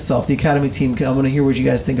team itself, the academy team, I want to hear what you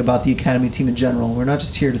guys think about the academy team in general. We're not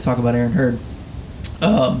just here to talk about Aaron Hurd.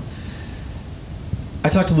 I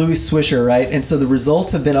talked to Louis Swisher, right? And so the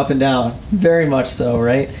results have been up and down, very much so,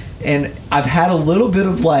 right? And I've had a little bit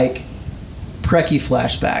of like Preki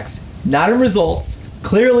flashbacks, not in results.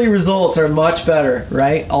 Clearly results are much better,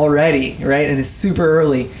 right? Already, right? And it's super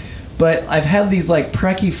early. But I've had these like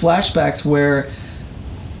Preki flashbacks where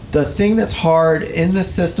the thing that's hard in the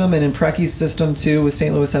system and in Preki's system too with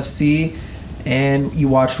St. Louis FC, and you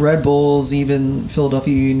watch Red Bulls, even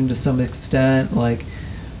Philadelphia Union to some extent, like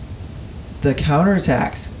the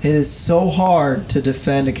counterattacks. It is so hard to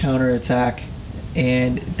defend a counterattack,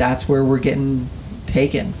 and that's where we're getting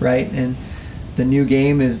taken, right? And the new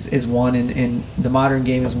game is won in the modern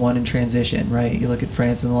game is won in transition, right? You look at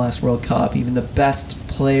France in the last World Cup, even the best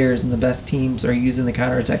players and the best teams are using the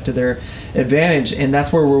counterattack to their advantage, and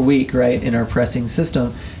that's where we're weak, right, in our pressing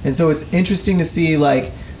system. And so it's interesting to see,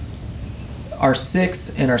 like, our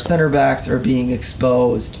six and our center backs are being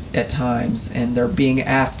exposed at times, and they're being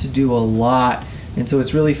asked to do a lot. And so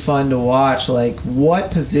it's really fun to watch, like,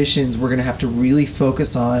 what positions we're going to have to really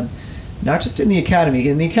focus on, not just in the academy.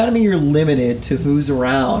 In the academy, you're limited to who's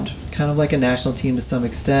around, kind of like a national team to some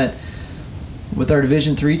extent. With our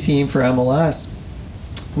Division III team for MLS,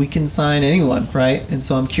 we can sign anyone, right? And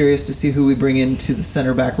so I'm curious to see who we bring into the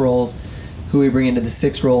center back roles, who we bring into the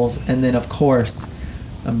six roles, and then, of course,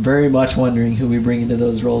 I'm very much wondering who we bring into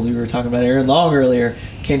those roles. We were talking about Aaron Long earlier.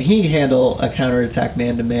 Can he handle a counterattack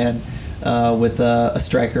man-to-man with a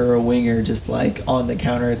striker or a winger just like on the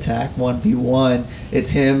counterattack 1v1?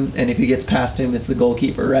 It's him, and if he gets past him, it's the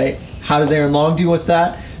goalkeeper, right? How does Aaron Long do with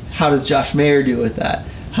that? How does Josh Mayer do with that?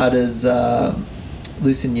 How does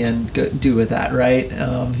Lusignan do with that, right?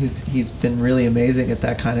 He's been really amazing at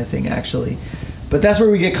that kind of thing, actually. But that's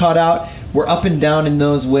where we get caught out. We're up and down in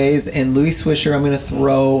those ways. And Louis Swisher, I'm going to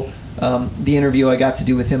throw the interview I got to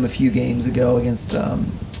do with him a few games ago against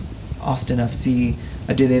Austin FC.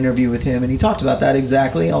 I did an interview with him, and he talked about that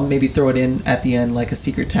exactly. I'll maybe throw it in at the end like a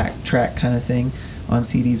secret track kind of thing on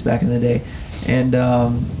CDs back in the day. And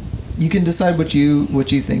you can decide what you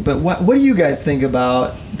think. But what do you guys think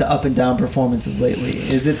about the up and down performances lately?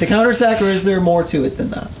 Is it the counterattack, or is there more to it than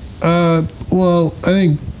that? Well, I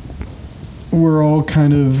think we're all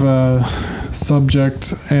kind of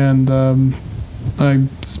subject, and I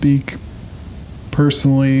speak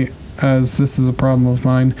personally as this is a problem of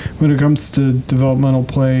mine when it comes to developmental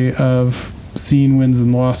play, of seeing wins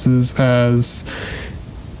and losses as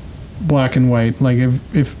black and white. Like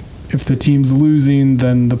if the team's losing,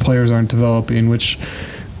 then the players aren't developing, which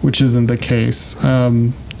isn't the case.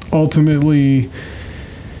 Ultimately,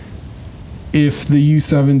 if the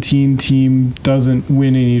U17 team doesn't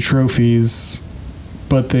win any trophies,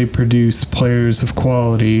 but they produce players of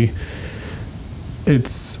quality,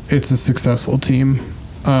 it's a successful team.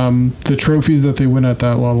 The trophies that they win at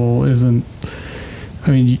that level isn't.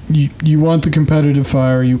 I mean, you want the competitive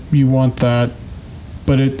fire, you want that,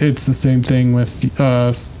 but it's the same thing with the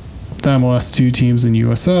MLS2 teams in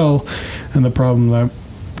USL, and the problem that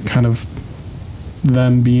kind of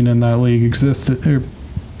them being in that league existed, or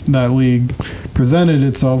that league presented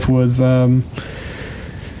itself, was them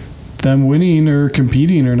winning or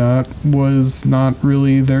competing or not was not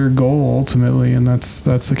really their goal ultimately, and that's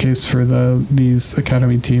the case for these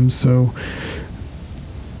academy teams. So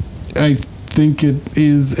I think it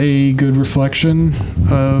is a good reflection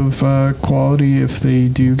of quality if they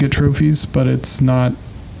do get trophies, but it's not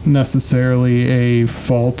necessarily a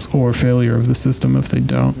fault or failure of the system if they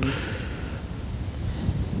don't.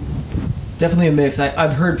 Definitely a mix.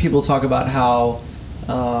 I've heard people talk about how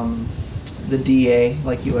the DA,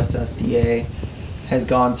 like USSDA, has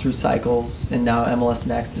gone through cycles, and now MLS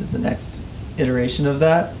Next is the next iteration of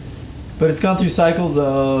that. But it's gone through cycles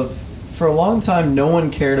of, for a long time, no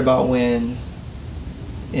one cared about wins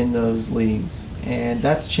in those leagues, and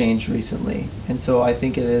that's changed recently. And so I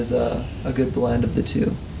think it is a good blend of the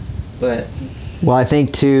two. But well, I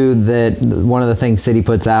think too that one of the things City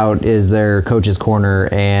puts out is their coach's corner,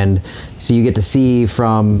 and so you get to see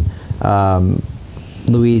from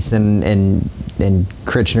Luis and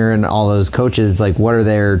Kritchner and all those coaches, like, what are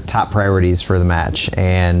their top priorities for the match,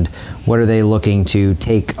 and what are they looking to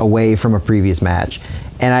take away from a previous match.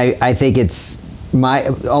 And I think it's a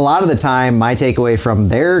lot of the time my takeaway from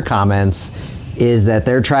their comments is that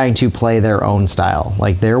they're trying to play their own style.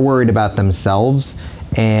 Like, they're worried about themselves,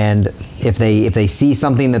 and if they see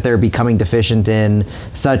something that they're becoming deficient in,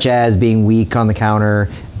 such as being weak on the counter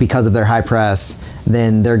because of their high press,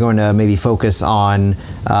 then they're going to maybe focus on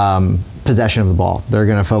possession of the ball. They're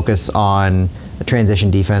going to focus on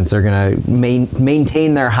transition defense. They're going to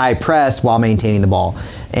maintain their high press while maintaining the ball.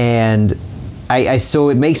 And so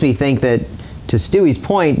it makes me think that, to Stewie's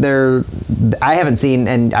point, I haven't seen,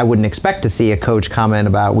 and I wouldn't expect to see, a coach comment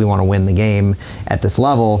about we want to win the game at this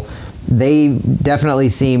level. They definitely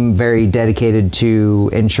seem very dedicated to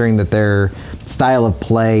ensuring that their style of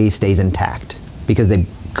play stays intact, because they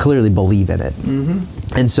clearly believe in it.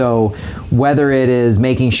 Mm-hmm. And so whether it is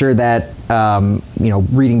making sure that,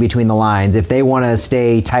 reading between the lines, if they want to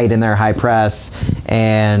stay tight in their high press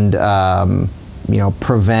and,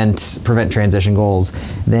 prevent transition goals,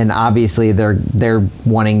 then obviously they're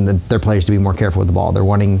wanting their players to be more careful with the ball. They're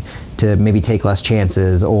wanting to maybe take less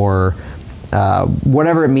chances, or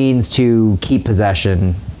whatever it means to keep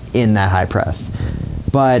possession in that high press.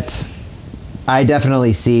 But I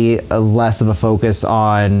definitely see a less of a focus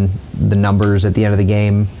on the numbers at the end of the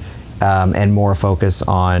game, and more focus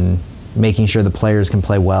on making sure the players can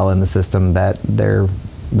play well in the system that the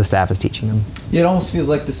staff is teaching them. It almost feels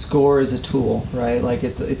like the score is a tool, right? Like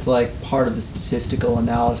it's like part of the statistical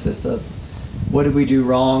analysis of what did we do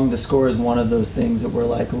wrong. The score is one of those things that we're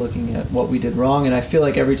like looking at what we did wrong. And I feel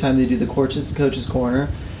like every time they do the coach's corner,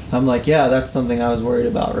 I'm like, yeah, that's something I was worried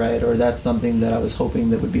about, right? Or that's something that I was hoping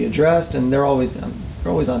that would be addressed. And they're always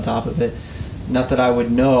on top of it. Not that I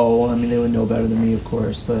would know. I mean, they would know better than me, of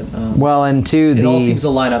course. But it all seems to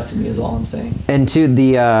line up to me, is all I'm saying. And to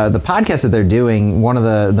the podcast that they're doing, one of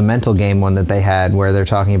the mental game one that they had, where they're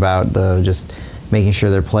talking about just making sure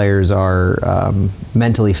their players are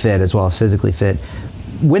mentally fit as well as physically fit.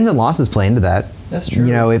 Wins and losses play into that. That's true.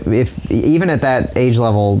 You know, if even at that age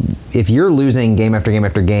level, if you're losing game after game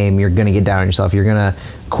after game, you're going to get down on yourself. You're going to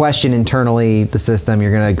question internally the system.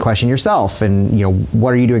 You're going to question yourself, and you know,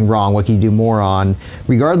 what are you doing wrong? What can you do more on?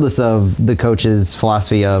 Regardless of the coach's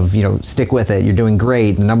philosophy of, you know, stick with it. You're doing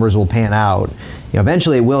great. The numbers will pan out. You know,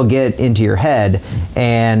 eventually it will get into your head,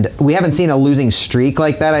 and we haven't seen a losing streak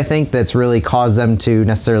like that. I think that's really caused them to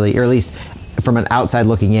necessarily, or at least from an outside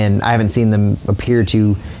looking in, I haven't seen them appear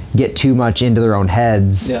to get too much into their own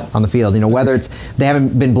heads on the field. You know, whether it's they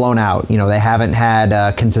haven't been blown out, you know, they haven't had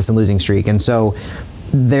a consistent losing streak, and so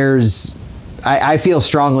I feel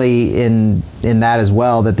strongly in that as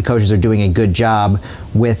well, that the coaches are doing a good job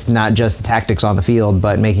with not just tactics on the field,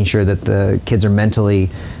 but making sure that the kids are mentally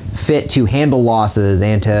fit to handle losses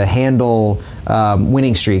and to handle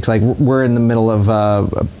winning streaks. Like, we're in the middle of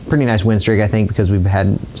a pretty nice win streak, I think, because we've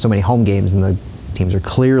had so many home games and the teams are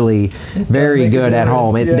clearly very good at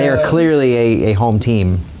home. They are clearly a home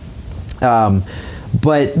team.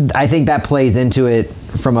 But I think that plays into it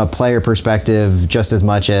from a player perspective just as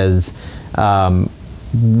much as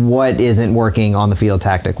what isn't working on the field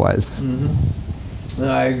tactic-wise. Mm-hmm.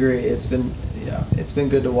 No, I agree. It's been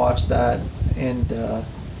good to watch that, and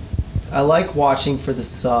I like watching for the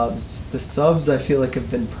subs. The subs, I feel like,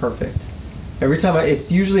 have been perfect. Every time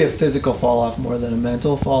it's usually a physical fall off more than a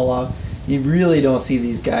mental fall off. You really don't see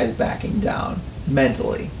these guys backing down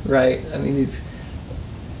mentally, right? I mean,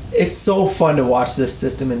 it's so fun to watch this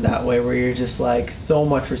system in that way, where you're just like, so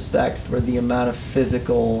much respect for the amount of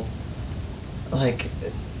physical, like,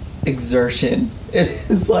 exertion. It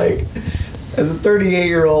is like, as a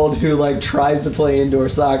 38-year-old who like tries to play indoor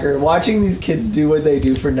soccer, watching these kids do what they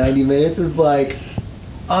do for 90 minutes is like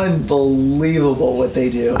unbelievable what they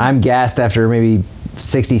do. I'm gassed after maybe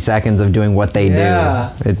 60 seconds of doing what they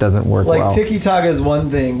do. It doesn't work like, well. Like, tiki-taka is one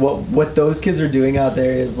thing. What those kids are doing out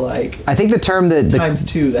there is like, I think the term that the times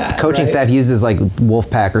two that coaching staff uses, like wolf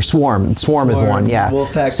pack or swarm. Swarm is one, yeah.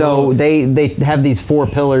 Wolf pack. So wolf. they have these 4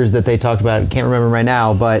 pillars that they talked about. I can't remember right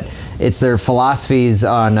now, but it's their philosophies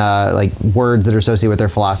on like words that are associated with their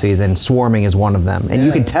philosophies, and swarming is one of them. And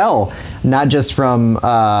you can tell, not just from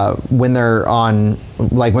when they're on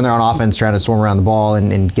offense trying to swarm around the ball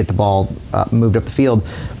and get the ball moved up the field,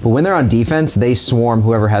 but when they're on defense, they swarm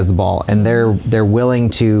whoever has the ball, and they're willing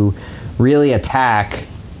to really attack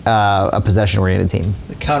a possession-oriented team.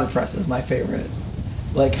 The counter press is my favorite.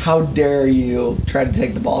 Like, how dare you try to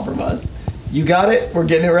take the ball from us? You got it, we're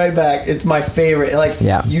getting it right back. It's my favorite. Like,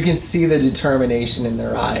 you can see the determination in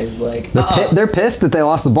their eyes. Like, they're pissed that they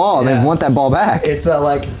lost the ball and they want that ball back. It's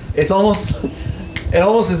it almost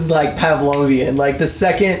is like Pavlovian. Like, the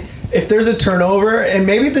second, if there's a turnover, and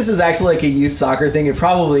maybe this is actually like a youth soccer thing, it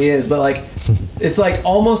probably is, but like, it's like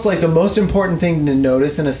almost like the most important thing to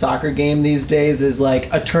notice in a soccer game these days is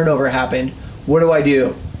like, a turnover happened. What do I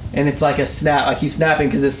do? And it's like a snap. I keep snapping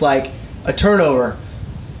because it's like a turnover.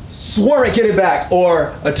 Swarm it, get it back,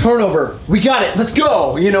 or a turnover, we got it, let's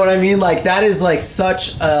go. You know what I mean? Like, that is like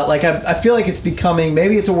such like, I feel like it's becoming,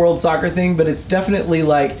 maybe it's a world soccer thing, but it's definitely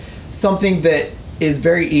like something that is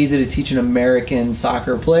very easy to teach an American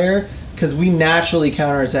soccer player, because we naturally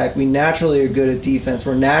counterattack, we naturally are good at defense,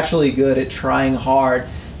 we're naturally good at trying hard.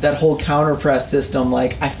 That whole counter press system,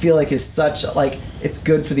 like, I feel like is such, like, it's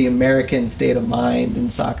good for the American state of mind in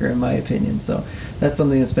soccer, in my opinion. So that's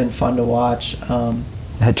something that's been fun to watch.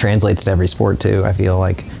 That translates to every sport too. I feel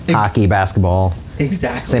like hockey, basketball.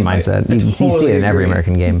 Exactly. Same mindset. You see it in every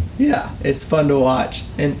American game. Yeah, it's fun to watch.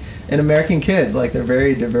 And American kids, like, they're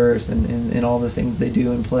very diverse in all the things they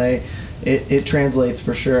do and play. It translates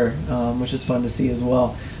for sure, which is fun to see as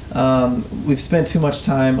well. We've spent too much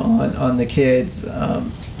time on the kids.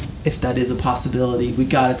 If that is a possibility, we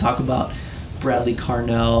got to talk about Bradley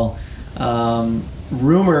Carnell,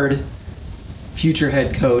 rumored future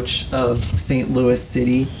head coach of St. Louis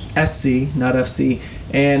City, SC, not FC,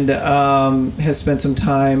 and has spent some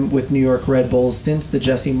time with New York Red Bulls since the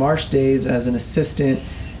Jesse Marsch days as an assistant,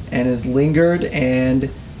 and has lingered, and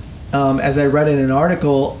as I read in an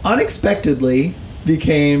article, unexpectedly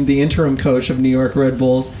became the interim coach of New York Red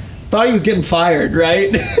Bulls. Thought he was getting fired,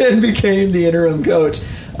 right? And became the interim coach.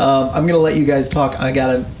 I'm going to let you guys talk. I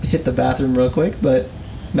got to hit the bathroom real quick, but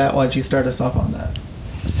Matt, why don't you start us off on that?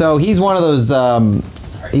 So he's one of those,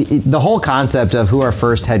 the whole concept of who our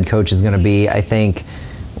first head coach is going to be, I think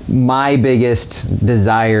my biggest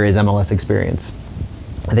desire is MLS experience.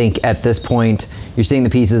 I think at this point, you're seeing the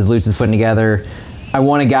pieces Lutz is putting together. I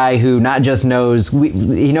want a guy who not just knows,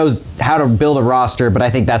 he knows how to build a roster, but I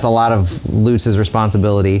think that's a lot of Lutz's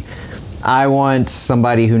responsibility. I want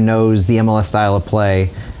somebody who knows the MLS style of play,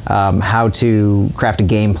 how to craft a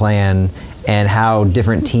game plan, and how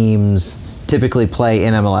different teams typically play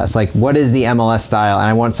in MLS. Like, what is the MLS style? And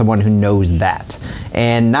I want someone who knows that.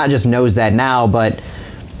 And not just knows that now, but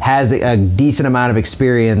has a decent amount of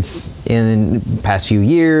experience in the past few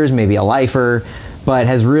years, maybe a lifer, but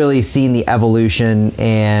has really seen the evolution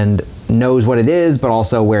and knows what it is, but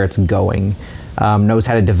also where it's going. Knows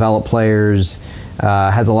how to develop players,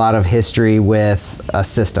 has a lot of history with a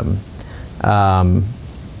system.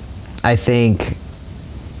 I think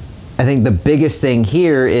the biggest thing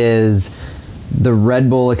here is the Red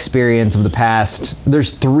Bull experience of the past.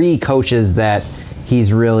 There's 3 coaches that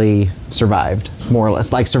he's really survived, more or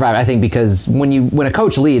less. Like survived, I think, because when a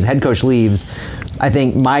coach leaves, head coach leaves, I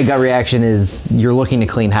think my gut reaction is you're looking to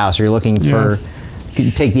clean house, or you're looking for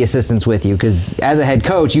take the assistants with you, because as a head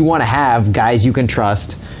coach, you want to have guys you can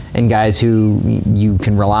trust and guys who you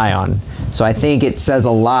can rely on. So I think it says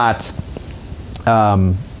a lot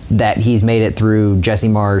that he's made it through Jesse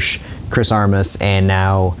Marsch, Chris Armas, and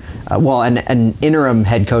now an interim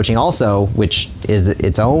head coaching also, which is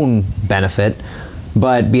its own benefit.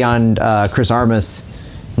 But beyond Chris Armas,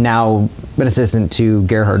 now an assistant to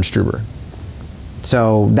Gerhard Struber.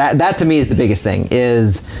 So that to me is the biggest thing,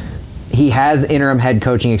 is he has interim head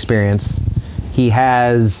coaching experience. He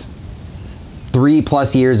has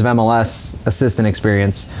 3+ years of MLS assistant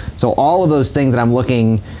experience. So all of those things that I'm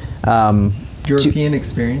looking European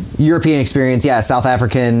experience, yeah, South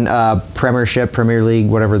African Premiership, Premier League,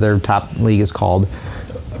 whatever their top league is called.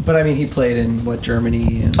 But I mean, he played in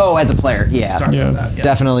Germany? And as a player, yeah. Sorry about that. Yeah.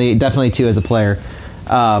 Definitely too as a player.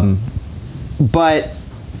 But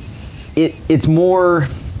it's more,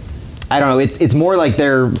 I don't know, it's more like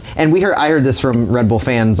I heard this from Red Bull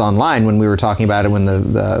fans online when we were talking about it when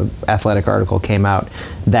the Athletic article came out,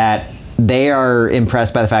 that they are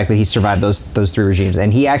impressed by the fact that he survived those 3 regimes,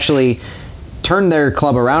 and he actually turned their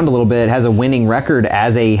club around a little bit, has a winning record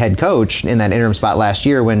as a head coach in that interim spot last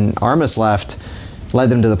year when Armas left, led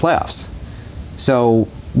them to the playoffs. So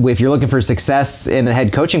if you're looking for success in the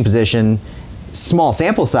head coaching position, small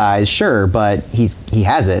sample size, sure, but he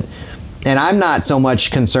has it. And I'm not so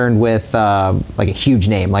much concerned with like a huge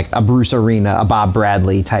name, like a Bruce Arena, a Bob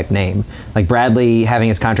Bradley type name. Like Bradley having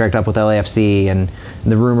his contract up with LAFC, and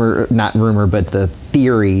the but the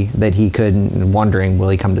theory that he could, wondering, will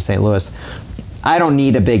he come to St. Louis? I don't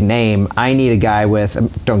need a big name. I need a guy with,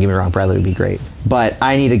 don't get me wrong, Bradley would be great, but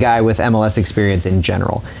I need a guy with MLS experience in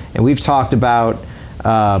general. And we've talked about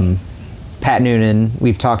Pat Noonan.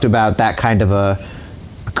 We've talked about that kind of a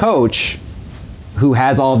coach who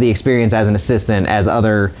has all the experience as an assistant as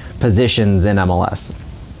other positions in MLS.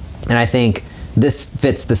 And I think this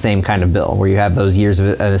fits the same kind of bill, where you have those years of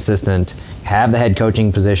an assistant, you have the head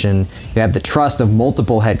coaching position, you have the trust of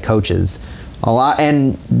multiple head coaches, a lot,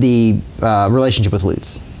 and the relationship with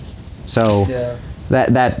Lutz. So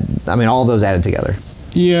all of those added together.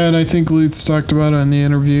 Yeah, and I think Lutz talked about it in the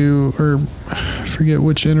interview, or I forget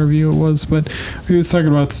which interview it was, but he was talking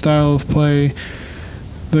about the style of play.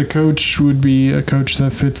 The coach would be a coach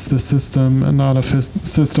that fits the system and not a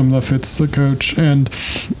system that fits the coach. And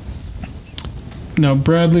now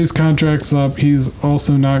Bradley's contract's up. He's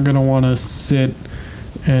also not going to want to sit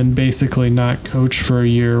and basically not coach for a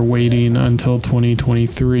year, waiting until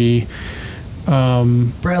 2023.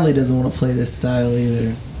 Bradley doesn't want to play this style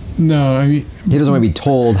either. No, I mean, he doesn't want to be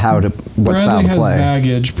told what style to play. Bradley has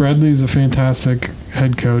baggage. Bradley's a fantastic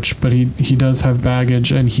head coach, but he does have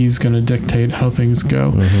baggage, and he's going to dictate how things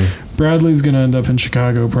go. Mm-hmm. Bradley's going to end up in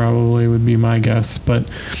Chicago, probably, would be my guess, but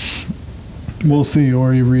we'll see.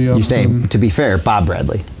 Or he re-ups. You say, to be fair, Bob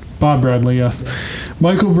Bradley. Bob Bradley, yes.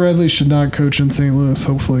 Michael Bradley should not coach in St. Louis,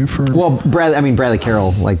 hopefully. Bradley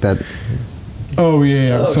Carroll, like that. Oh,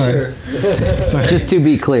 yeah, oh, sorry. Sure. Sorry. Just to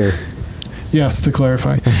be clear. Yes, to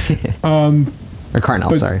clarify. Or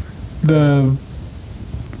Carnell, sorry.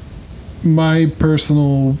 my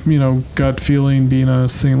personal, gut feeling, being a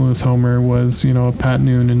St. Louis homer, was, a Pat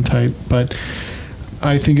Noonan type. But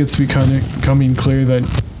I think it's becoming clear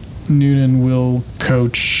that Noonan will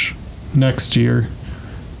coach next year.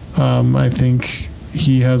 I think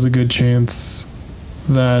he has a good chance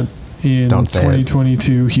that in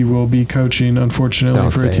 2022 he will be coaching, unfortunately,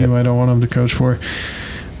 for a team I don't want him to coach for.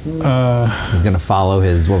 He's going to follow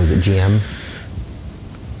his, what was it, GM?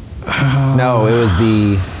 No, it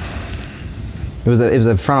was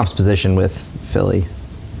a front office position with Philly.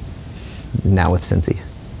 Now with Cincy.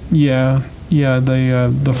 Yeah,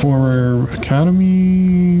 the former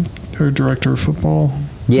academy or director of football.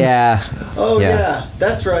 Yeah. Oh yeah,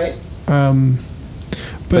 that's right.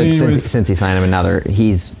 But anyways, since he signed him, and now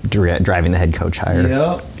he's driving the head coach hire.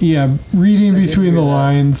 Yep. Yeah, reading between the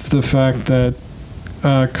lines, the fact that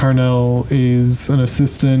Carnell is an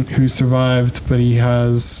assistant who survived, but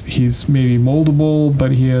he's maybe moldable,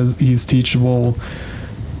 but he's teachable,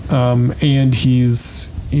 and he's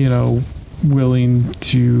willing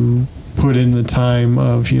to put in the time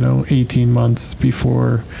of 18 months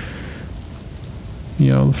before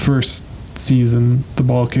the first season. The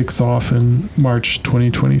ball kicks off in March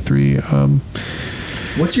 2023.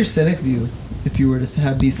 What's your cynic view? If you were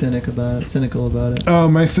to be cynical about it.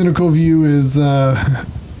 My cynical view is, I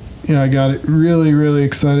got really, really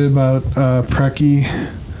excited about Preki,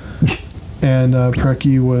 and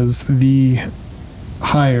Preki was the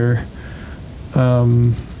hire,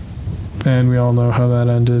 and we all know how that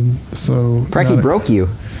ended. So Preki broke you.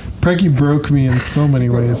 Preki broke me in so many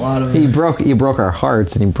ways. He broke our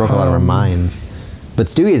hearts, and he broke a lot of our minds. But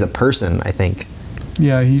Stewie is a person, I think.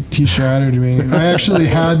 Yeah, he shattered me. I actually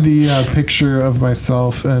had the picture of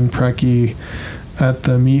myself and Preki at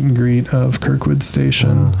the meet and greet of Kirkwood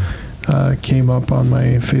Station. Came up on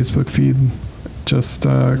my Facebook feed just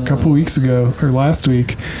a couple weeks ago, or last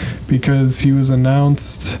week, because he was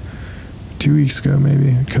announced 2 weeks ago,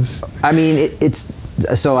 maybe. Because I mean,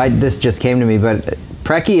 this just came to me, but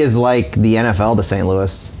Preki is like the NFL to St.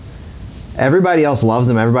 Louis. Everybody else loves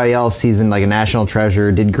him. Everybody else sees him like a national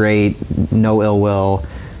treasure. Did great, no ill will,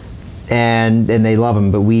 and they love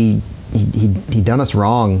him. But he done us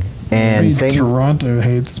wrong. And Toronto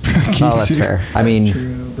hates Preki. Oh, that's too. fair. That's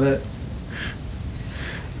true, but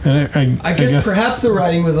I guess perhaps the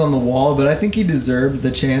writing was on the wall. But I think he deserved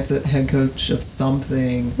the chance at head coach of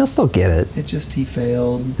something. He'll still get it. He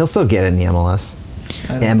failed. He'll still get it in the MLS.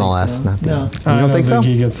 I don't think so. Not the. No. I don't think so?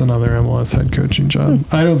 he gets another MLS head coaching job.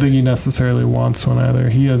 I don't think he necessarily wants one either.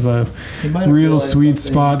 He has a real sweet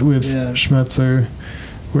spot with Schmetzer,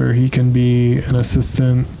 where he can be an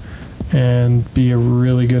assistant and be a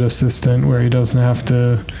really good assistant, where he doesn't have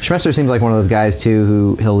to. Schmetzer seems like one of those guys too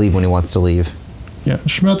who he'll leave when he wants to leave. Yeah,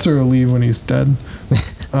 Schmetzer will leave when he's dead.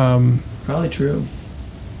 Probably true.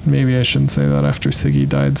 Maybe I shouldn't say that after Siggy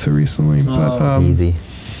died so recently. But easy.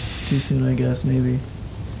 Too soon, I guess, maybe.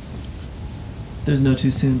 There's no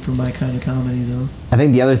too soon for my kind of comedy, though. I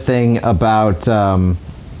think the other thing about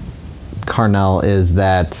Carnell is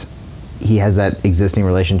that he has that existing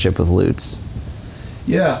relationship with Lutz.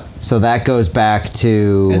 Yeah. So that goes back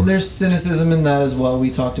to... And there's cynicism in that as well, we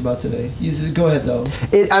talked about today. Go ahead, though.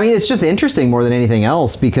 It's just interesting more than anything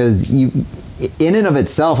else, because in and of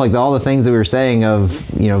itself, like all the things that we were saying of,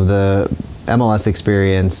 the MLS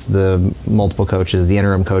experience, the multiple coaches, the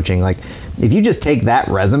interim coaching, like if you just take that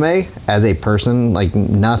resume as a person, like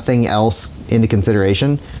nothing else into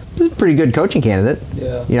consideration, it's a pretty good coaching candidate.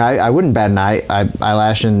 Yeah. I wouldn't bat an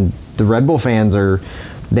eyelash, and the Red Bull fans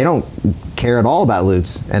they don't care at all about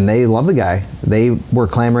Lutz, and they love the guy. They were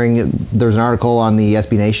clamoring. There's an article on the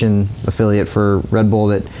SB Nation affiliate for Red Bull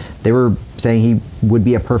that they were saying he would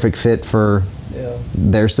be a perfect fit for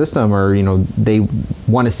their system, or they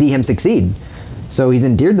want to see him succeed. So he's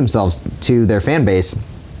endeared themselves to their fan base.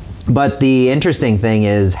 But the interesting thing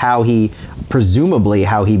is how he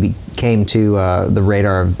came to the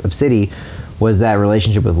radar of City was that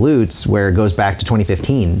relationship with Lutz, where it goes back to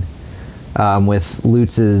 2015 with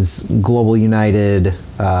Lutz's Global United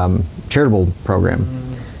charitable program.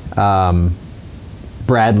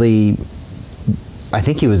 Bradley, I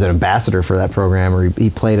think he was an ambassador for that program, or he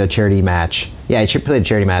played a charity match. Yeah, he played a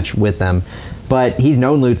charity match with them. But he's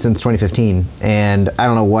known Lutz since 2015, and I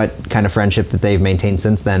don't know what kind of friendship that they've maintained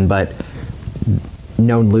since then, but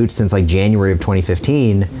known Lutz since like January of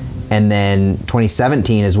 2015, and then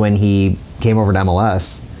 2017 is when he came over to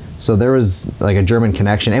MLS. So there was like a German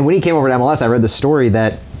connection. And when he came over to MLS, I read the story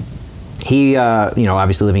that he,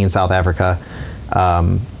 obviously living in South Africa,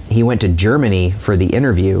 he went to Germany for the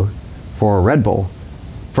interview for Red Bull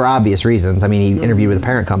for obvious reasons. I mean, he interviewed with the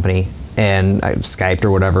parent company, and I Skyped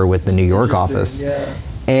or whatever with the New York office. Yeah.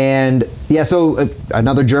 And yeah, so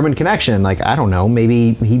another German connection. Like, I don't know,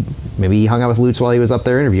 maybe he hung out with Lutz while he was up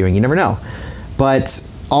there interviewing. You never know. But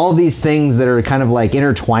all these things that are kind of like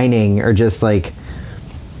intertwining are just like,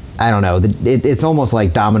 I don't know. It's almost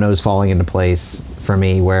like dominoes falling into place for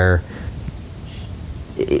me, where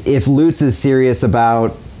if Lutz is serious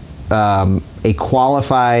about a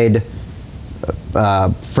qualified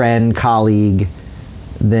friend, colleague,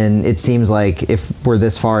 then it seems like if we're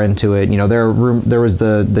this far into it, there was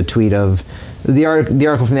the tweet of the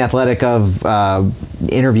article from The Athletic of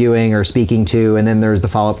interviewing or speaking to, and then there's the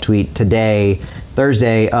follow-up tweet today,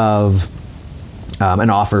 Thursday, of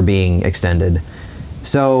an offer being extended.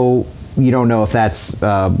 So you don't know if that's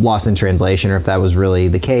lost in translation or if that was really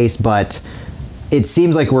the case, but it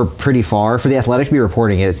seems like we're pretty far. For The Athletic to be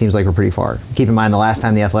reporting it seems like we're pretty far. Keep in mind, the last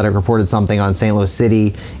time The Athletic reported something on St. Louis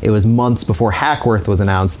City, it was months before Hackworth was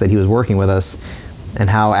announced that he was working with us. And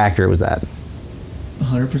how accurate was that?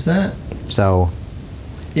 100%. So,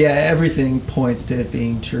 yeah, everything points to it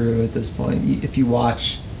being true at this point. If you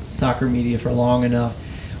watch soccer media for long enough.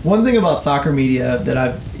 One thing about soccer media that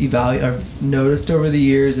I've noticed over the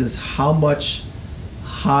years is how much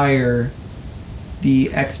higher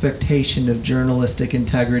the expectation of journalistic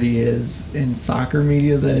integrity is in soccer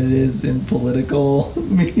media than it is in political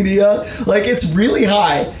media. Like, it's really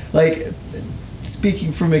high. Like,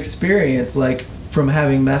 speaking from experience, like, from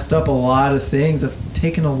having messed up a lot of things, I've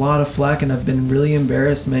taken a lot of flack and I've been really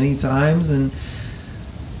embarrassed many times, and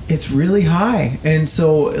it's really high. And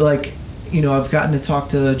so, like, I've gotten to talk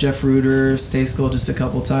to Jeff Reuter, Stay School just a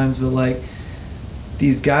couple times, but, like,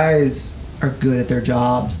 these guys are good at their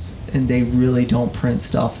jobs, and they really don't print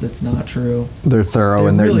stuff that's not true. They're thorough,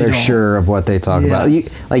 and they're sure of what they talk about.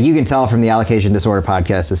 You can tell from the Allocation Disorder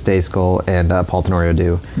podcast that Stay School and Paul Tenorio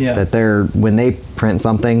do, that when they print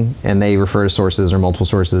something and they refer to sources or multiple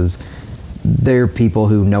sources, they're people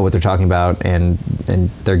who know what they're talking about, and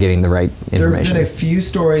they're getting the right information. There have been a few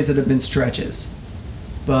stories that have been stretches,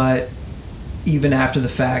 but even after the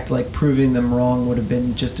fact, like, proving them wrong would have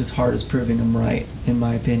been just as hard as proving them right, in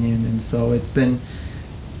my opinion. And so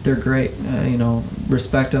they're great.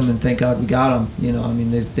 Respect them and thank God we got them.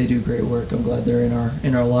 They do great work. I'm glad they're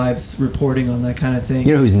in our lives reporting on that kind of thing.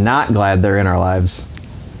 You know who's not glad they're in our lives?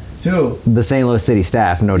 Who? The St. Louis City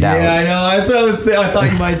staff, no doubt. Yeah, I know. That's what I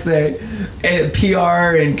thought you might say. And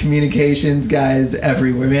PR and communications guys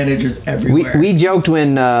everywhere, managers everywhere. We joked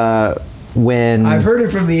when I've heard it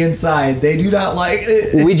from the inside, they do not like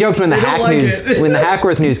it. We joked when the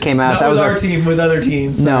Hackworth news came out. Not that with was our team, with other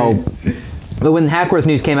teams. Sorry. No, but when the Hackworth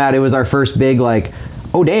news came out, it was our first big, like,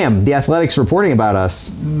 oh damn, the Athletic's reporting about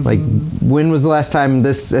us. Mm-hmm. Like, when was the last time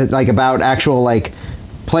this, like, about actual, like,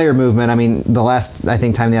 player movement? I mean, the last, I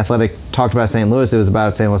think, time the Athletic talked about St. Louis, it was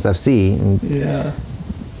about St. Louis FC. Yeah.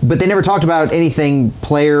 But they never talked about anything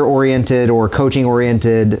player-oriented or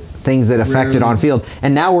coaching-oriented, things that affected on field.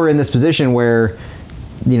 And now we're in this position where,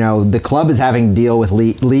 the club is having to deal with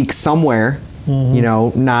leaks somewhere.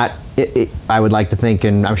 Mm-hmm. I would like to think,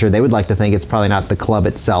 and I'm sure they would like to think, it's probably not the club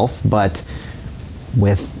itself, but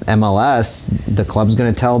with MLS, the club's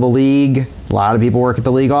going to tell the league. A lot of people work at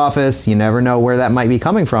the league office. You never know where that might be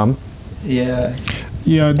coming from. Yeah.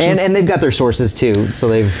 Yeah. And they've got their sources too, so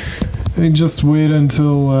they just wait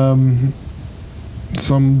until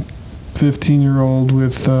some 15-year-old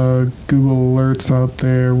with Google Alerts out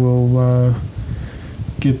there will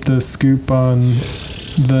get the scoop on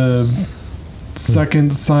the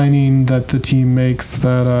second signing that the team makes,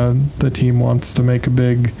 that the team wants to make a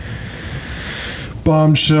big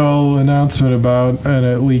bombshell announcement about, and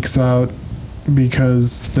it leaks out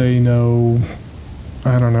because they know,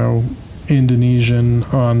 I don't know, Indonesian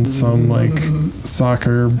on some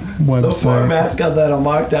soccer website. So far, Matt's got that on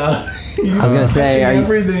lockdown. I was gonna say,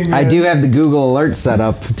 I do have the Google Alert set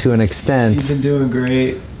up to an extent. You've been doing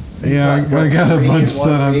great. Yeah, I got a bunch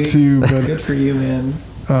set up too. But good for you,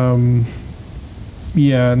 man.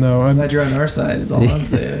 Yeah, no. I'm glad you're on our side. Is all I'm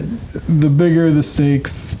saying. The bigger the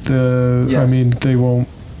stakes, they won't.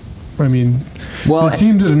 The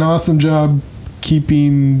team did an awesome job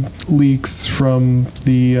keeping leaks from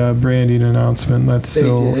the branding announcement. That's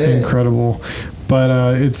still incredible, but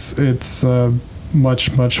it's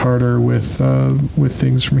much harder with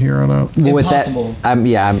things from here on out. Well, Impossible. With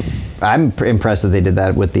that, I'm impressed that they did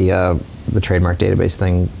that with the trademark database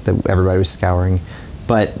thing that everybody was scouring.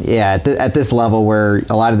 But yeah, at this level where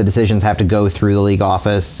a lot of the decisions have to go through the league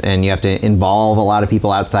office and you have to involve a lot of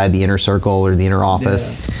people outside the inner circle or the inner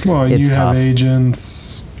office. Yeah. Well, you have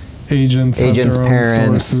agents, have their own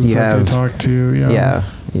parents, sources you that have, they talk to. Yeah,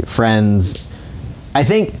 friends. I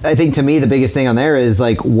think to me the biggest thing on there is,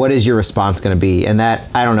 like, what is your response going to be? And that,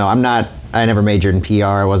 I don't know, I'm not I never majored in PR.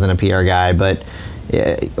 I wasn't a PR guy, but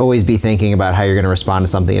always be thinking about how you're going to respond to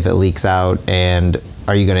something if it leaks out, and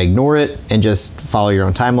are you going to ignore it and just follow your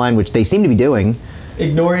own timeline, which they seem to be doing.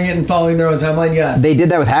 Ignoring it and following their own timeline, yes. They did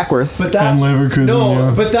that with Hackworth. But that's And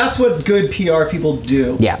Leverkusen, but that's what good PR people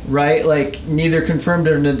do. Yeah. Right? Like, neither confirm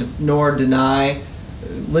nor deny.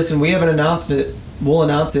 Listen, we haven't announced it. We'll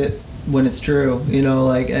announce it when it's true. You know,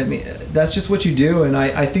 like, I mean, that's just what you do, and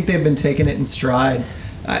I think they've been taking it in stride.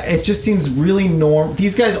 It just seems really normal.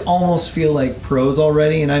 These guys almost feel like pros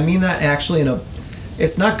already, and I mean that actually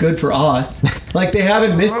it's not good for us. Like, they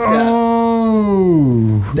haven't misstepped.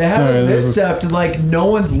 They haven't misstepped. Like, no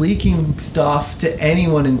one's leaking stuff to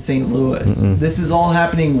anyone in St. Louis. Mm-mm. This is all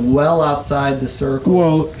happening well outside the circle.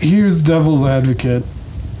 Well, here's devil's advocate.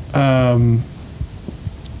 A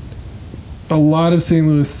lot of St.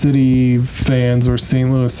 Louis City fans or St.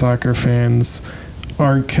 Louis soccer fans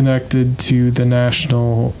aren't connected to the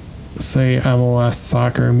national, say, MLS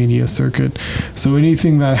soccer media circuit. So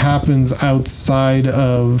anything that happens outside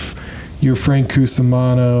of your Frank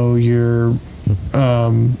Cusimano, your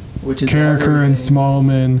Carricker and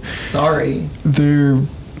Smallman, they're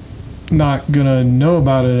not gonna know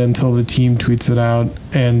about it until the team tweets it out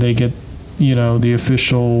and they get, the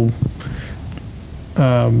official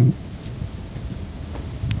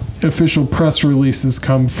press releases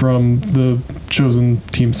come from the chosen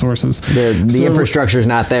team sources. The infrastructure is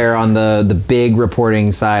not there on the big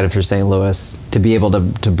reporting side of St. Louis to be able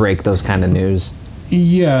to break those kind of news.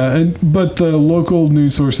 Yeah, but the local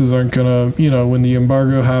news sources aren't going to, when the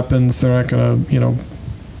embargo happens, they're not going to,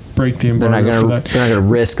 break the embargo for that. They're not going to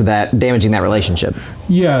risk that, damaging that relationship.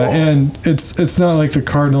 Yeah, and it's not like the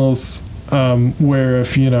Cardinals, where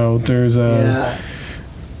if, there's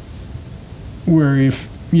where if,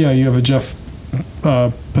 you have a Jeff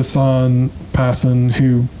Passan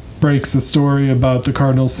who breaks the story about the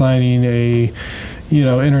Cardinals signing a,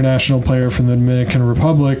 international player from the Dominican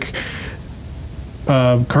Republic.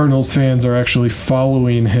 Cardinals fans are actually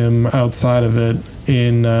following him outside of it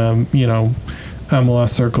in, MLS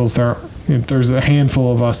circles. There's a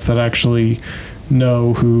handful of us that actually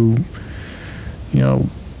know who,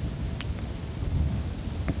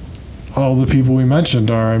 all the people we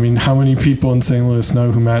mentioned are. I mean, how many people in St. Louis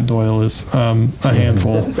know who Matt Doyle is? A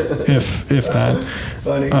handful, if that.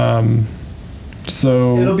 Funny.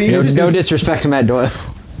 So it'll be no disrespect to Matt Doyle.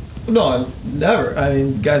 No, never. I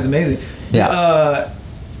mean, the guy's amazing. Yeah.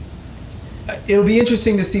 It'll be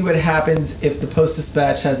interesting to see what happens if the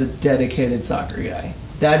Post-Dispatch has a dedicated soccer guy.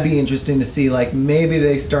 That'd be interesting to see. Like, maybe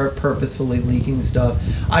they start purposefully leaking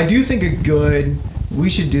stuff. I do think we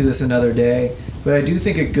should do this another day, but I do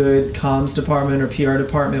think a good comms department or PR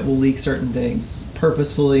department will leak certain things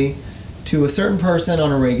purposefully to a certain person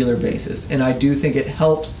on a regular basis. And I do think it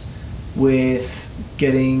helps with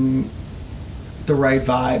getting the right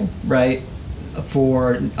vibe, right,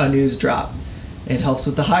 for a news drop. It helps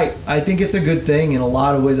with the hype. I think it's a good thing in a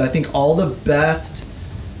lot of ways. I think all the best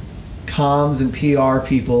comms and PR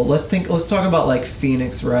people, let's talk about like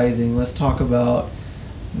Phoenix Rising. Let's talk about,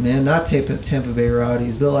 not Tampa Bay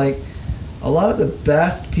Rowdies, but like a lot of the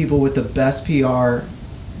best people with the best PR,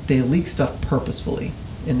 they leak stuff purposefully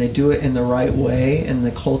and they do it in the right way, and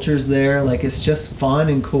the culture's there. Like, it's just fun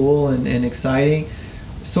and cool and exciting.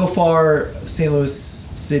 So far, St. Louis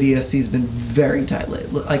City SC has been very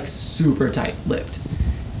tight-lipped, like super tight-lipped.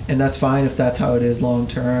 And that's fine if that's how it is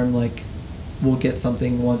long-term. Like, we'll get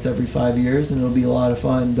something once every 5 years and it'll be a lot of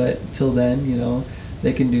fun. But till then,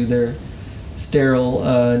 they can do their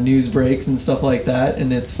sterile news breaks and stuff like that,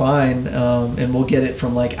 and it's fine. And we'll get it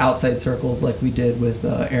from like outside circles like we did with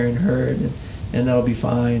Aaron Hurd, and that'll be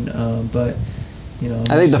fine. But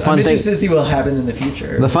I think the fun thing, interested to see what will happen in the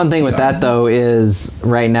future. The fun thing with that, though, is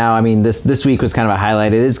right now, I mean, this week was kind of a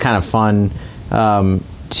highlight. It is kind of fun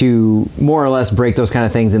to more or less break those kind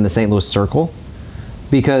of things in the St. Louis circle,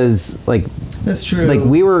 because, like, that's true. Like,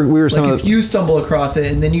 we were some like of if you stumble across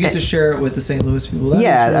it and then you get to share it with the St. Louis people.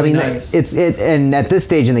 Really nice. And at this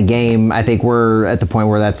stage in the game, I think we're at the point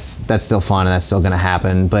where that's still fun and that's still going to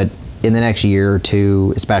happen. But in the next year or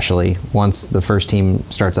two, especially once the first team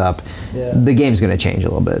starts up, the game's going to change a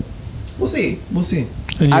little bit. We'll see.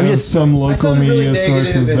 And you have some local media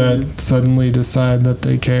sources that suddenly decide that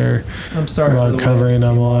they care about covering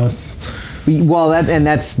MLS. Well,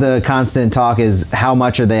 that's the constant talk, is how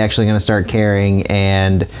much are they actually going to start caring,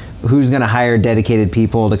 and who's going to hire dedicated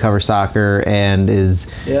people to cover soccer, and is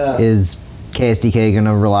KSDK going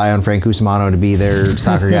to rely on Frank Cusimano to be their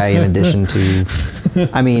soccer guy in addition to...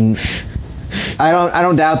 I mean, I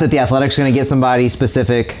don't doubt that the Athletics are going to get somebody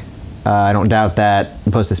specific. I don't doubt that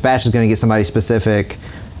the Post-Dispatch is going to get somebody specific.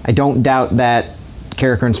 I don't doubt that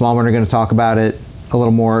Carricker and Smallman are going to talk about it a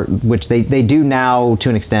little more, which they do now to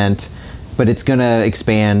an extent, but it's going to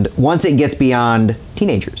expand once it gets beyond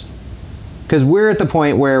teenagers. Because we're at the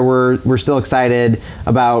point where we're still excited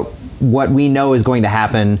about what we know is going to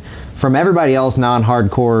happen from everybody else,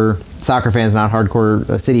 non-hardcore soccer fans,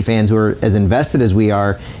 non-hardcore City fans who are as invested as we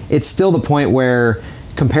are. It's still the point where,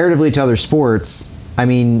 comparatively to other sports, I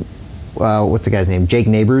mean, what's the guy's name? Jake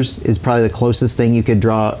Neighbors is probably the closest thing you could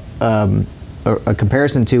draw a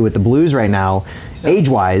comparison to with the Blues right now,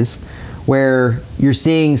 age-wise, where you're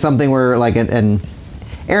seeing something where, like, and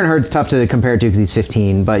Aaron Hurd's tough to compare to because he's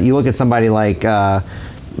 15, but you look at somebody like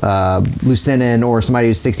Lucinnan or somebody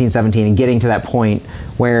who's 16, 17 and getting to that point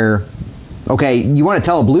where, okay, you want to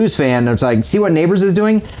tell a Blues fan, it's like, see what Neighbors is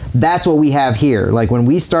doing? That's what we have here. Like, when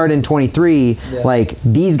we start in 23, like,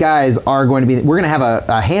 these guys are going to be, we're going to have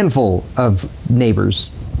a handful of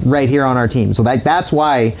Neighbors right here on our team. So that's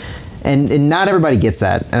why, and not everybody gets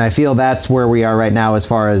that. And I feel that's where we are right now as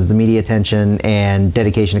far as the media attention and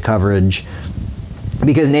dedication to coverage.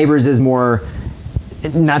 Because Neighbors is more,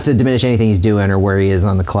 not to diminish anything he's doing or where he is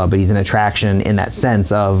on the club, but he's an attraction in that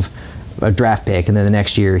sense of a draft pick, and then the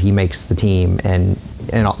next year he makes the team, and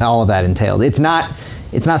all of that entailed. It's not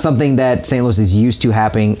something that St. Louis is used to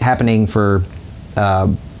happening for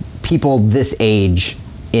people this age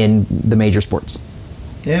in the major sports.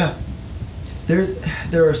 Yeah,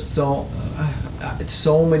 there are so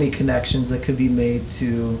many connections that could be made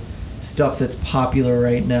to stuff that's popular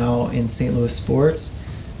right now in St. Louis sports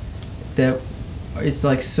that it's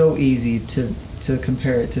like so easy to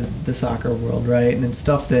compare it to the soccer world, right? And it's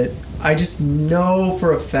stuff that I just know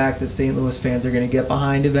for a fact that St. Louis fans are going to get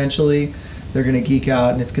behind eventually. They're going to geek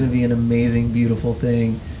out, and it's going to be an amazing, beautiful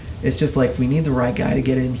thing. It's just like we need the right guy to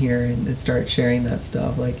get in here and start sharing that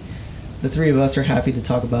stuff. Like, the three of us are happy to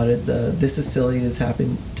talk about it. This Is Silly is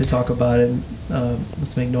happy to talk about it.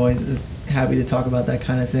 Let's Make Noise is happy to talk about that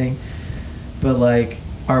kind of thing. But, like,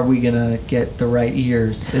 are we going to get the right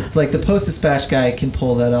ears? It's like the Post-Dispatch guy can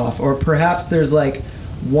pull that off. Or perhaps there's, like,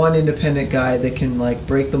 one independent guy that can, like,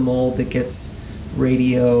 break the mold that gets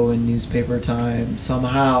radio and newspaper time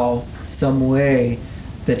somehow, some way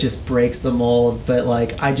that just breaks the mold. But,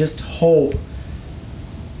 like, I just hope,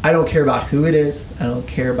 I don't care about who it is. I don't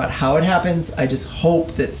care about how it happens. I just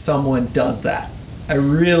hope that someone does that. I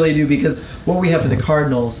really do, because what we have for the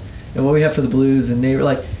Cardinals and what we have for the Blues and Neighbor,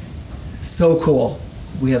 like, so cool.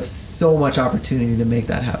 We have so much opportunity to make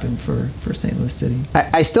that happen for St. Louis City.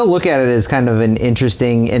 I still look at it as kind of an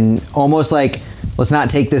interesting and almost like, let's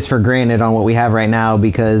not take this for granted on what we have right now,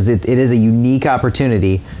 because it is a unique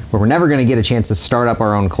opportunity where we're never going to get a chance to start up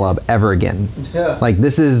our own club ever again. Yeah. Like,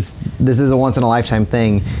 this is a once in a lifetime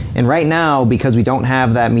thing. And right now, because we don't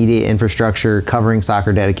have that media infrastructure covering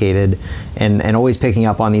soccer dedicated and always picking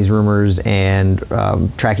up on these rumors and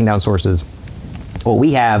tracking down sources, what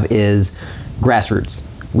we have is grassroots.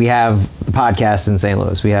 We have the podcast in St.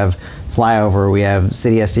 Louis. We have Flyover. We have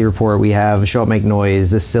City SC Report. We have Show Up Make Noise,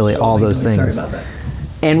 This Silly, all those things. Sorry about that.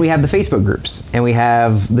 And we have the Facebook groups. And we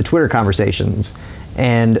have the Twitter conversations.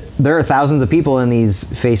 And there are thousands of people in these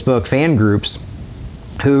Facebook fan groups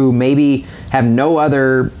who maybe have no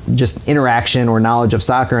other just interaction or knowledge of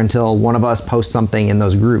soccer until one of us posts something in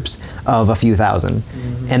those groups of a few thousand.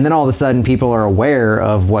 Mm-hmm. And then all of a sudden people are aware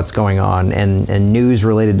of what's going on and news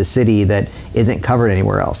related to City that isn't covered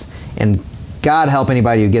anywhere else. And God help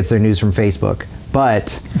anybody who gets their news from Facebook.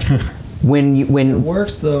 But when it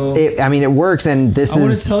works though. It works, and I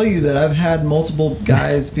want to tell you that I've had multiple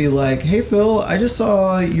guys be like, "Hey Phil, I just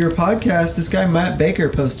saw your podcast. This guy Matt Baker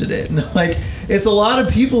posted it." And like, it's a lot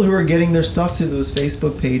of people who are getting their stuff through those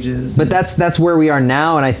Facebook pages. But that's where we are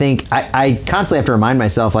now, and I think I constantly have to remind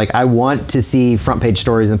myself, like, I want to see front page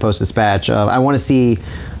stories in the Post-Dispatch. I want to see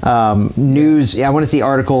news. I want to see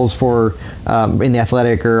articles for in the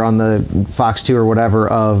Athletic or on the Fox 2 or whatever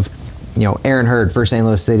of, you know, Aaron Hurd, first St.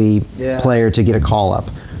 Louis City player to get a call up.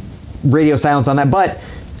 Radio silence on that. But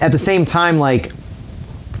at the same time, like,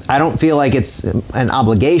 I don't feel like it's an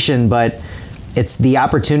obligation, but it's the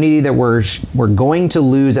opportunity that we're going to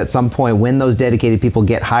lose at some point when those dedicated people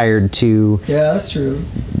get hired to. Yeah, that's true.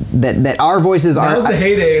 That our voices are. That was the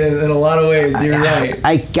heyday in a lot of ways. You're right.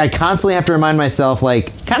 I constantly have to remind myself,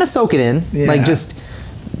 like, kind of soak it in. Yeah. Like, just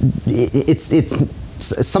it's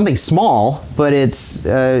something small, but it's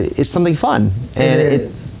something fun, and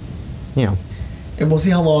it's, you know. And we'll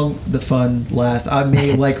see how long the fun lasts. I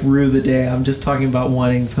may rue the day. I'm just talking about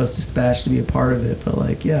wanting Post-Dispatch to be a part of it, but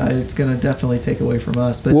it's gonna definitely take away from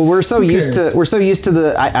us. But we're so used to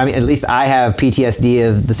the. I mean, at least I have PTSD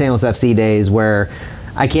of the St. Louis FC days where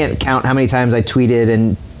I can't count how many times I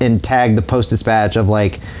tweeted and tagged the Post-Dispatch of,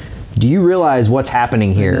 like, do you realize what's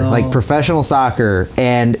happening here? know. Like professional soccer,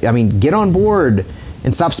 and I mean, get on board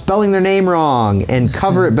and stop spelling their name wrong and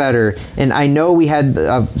cover it better. And I know we had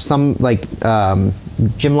some like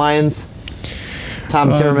Jim Lyons, Tom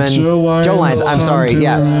Timmerman, Joe Lyons. I'm Tom sorry,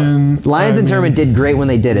 Timmerman. Lyons and Timmerman did great when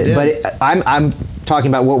they did it, They did. but I'm talking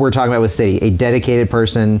about what we're talking about with City, a dedicated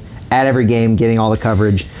person at every game, getting all the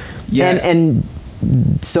coverage, Yeah. and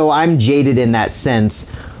so I'm jaded in that sense.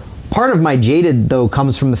 Part of my jaded, though,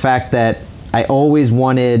 comes from the fact that I always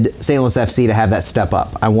wanted St. Louis FC to have that step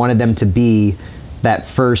up. I wanted them to be that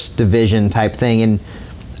first division type thing. And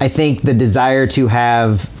I think the desire to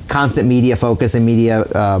have constant media focus and media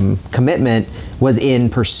commitment was in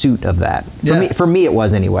pursuit of that. For me, it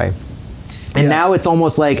was anyway. And now it's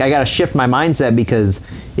almost like I got to shift my mindset because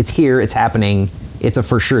it's here, it's happening, it's a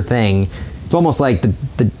for sure thing. It's almost like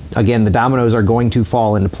the dominoes are going to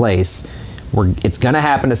fall into place. It's going to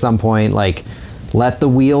happen at some point. Like, let the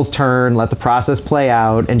wheels turn, let the process play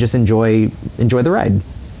out, and just enjoy the ride.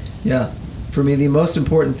 Yeah. For me, the most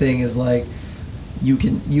important thing is like you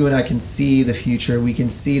and I can see the future. We can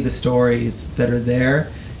see the stories that are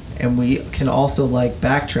there, and we can also like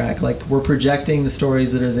backtrack. Like, we're projecting the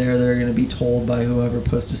stories that are there that are going to be told by whoever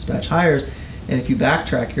Post-Dispatch hires. And if you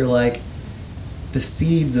backtrack, you're like, the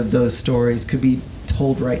seeds of those stories could be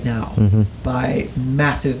told right now by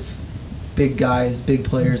massive big guys, big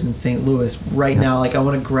players in St. Louis right now. Like, I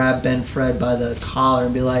want to grab Ben Fred by the collar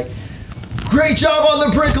and be like, great job on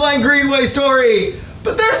the Brickline Greenway story,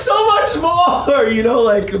 but there's so much more, you know,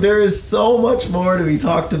 like there is so much more to be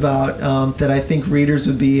talked about that I think readers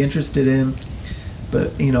would be interested in.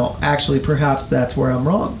 But, you know, actually perhaps that's where I'm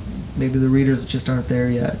wrong. Maybe the readers just aren't there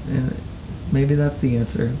yet, and maybe that's the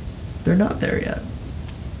answer. They're not there yet.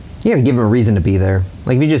 You gotta give them a reason to be there.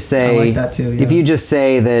 Like, if you just say, I like that too, yeah. If you just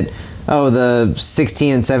say that, oh, the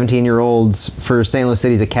 16 and 17-year-olds for St. Louis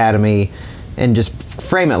City's academy, and just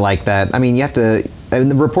frame it like that. I mean, you have to. I mean,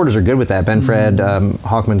 the reporters are good with that. Ben Fred,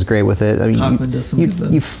 Hawkman's great with it. I mean, Hawkman does some good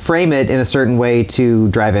bits. you frame it in a certain way to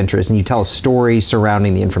drive interest, and you tell a story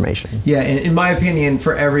surrounding the information. Yeah, in my opinion,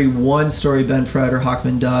 for every one story Ben Fred or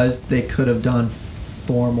Hawkman does, they could have done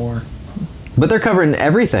 4 more. But they're covering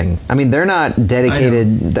everything. I mean, they're not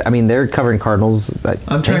dedicated. I mean, they're covering Cardinals.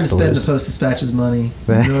 I'm trying to spend the Post-Dispatch's money.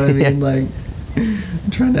 You know what I mean? Yeah. Like,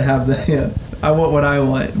 I'm trying to have the. Yeah, I want what I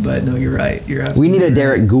want, but no, you're right. You're We absolutely need a right.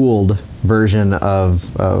 Derek Gould version of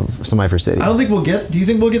Somebody for City. I don't think we'll get. Do you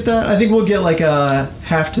think we'll get that? I think we'll get like a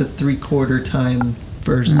half to 3/4 time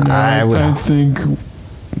version. No, I would- I think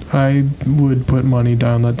I would put money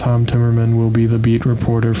down that Tom Timmerman will be the beat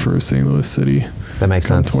reporter for St. Louis City. That makes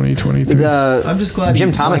come sense. 2023. I'm just glad Jim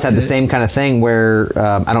he Thomas likes had the it. same kind of thing where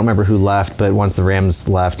I don't remember who left, but once the Rams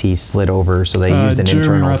left, he slid over, so they used an Jeremy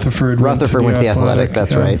internal. Rutherford went to went to the the Athletic. Athletic,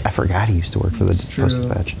 That's yeah. right. I forgot he used to work for the It's true.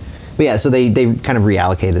 Post-Dispatch. But yeah, so they kind of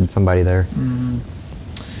reallocated somebody there.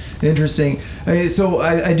 Interesting. So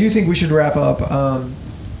I do think we should wrap up.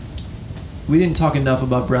 We didn't talk enough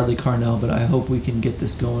about Bradley Carnell, but I hope we can get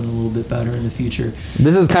this going a little bit better in the future.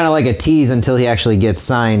 This is kind of like a tease until he actually gets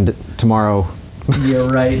signed tomorrow, Yeah,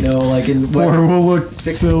 right. No, like in what, Or we'll look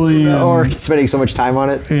 6 silly. months from now? or spending so much time on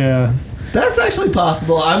it. Yeah. That's actually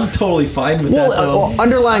possible. I'm totally fine with Well, that. Though.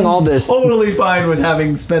 underlying all this, Totally fine with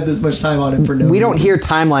having spent this much time on it for no we don't reason. hear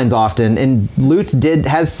timelines often, and Lutz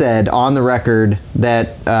has said on the record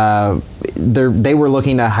that they were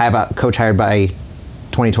looking to have a coach hired by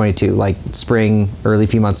 2022, like spring, early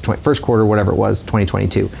few months, first quarter, whatever it was,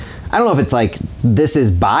 2022. I don't know if it's like this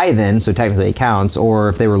is by then, so technically it counts, or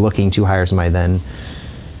if they were looking to hire somebody then.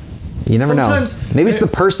 You never Sometimes- know. Maybe it's the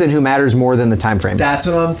person who matters more than the time frame. That's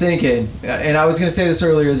what I'm thinking. And I was going to say this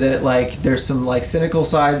earlier that like there's some like cynical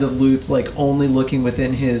sides of Lutz like only looking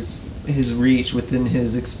within his reach, within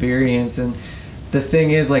his experience. And the thing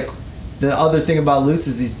is like the other thing about Lutz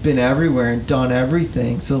is he's been everywhere and done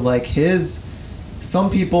everything. So like some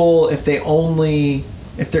people if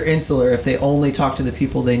they're insular, if they only talk to the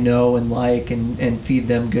people they know and like and feed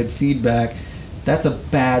them good feedback, that's a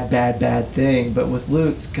bad thing. But with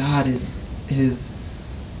Lutz, God, his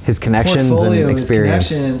His portfolio, and experience.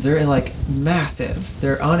 his connections, they're like massive.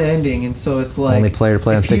 They're unending, and so it's like Only player to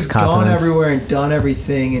play on if 6 he's continents. gone everywhere and done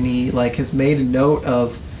everything, and he like has made a note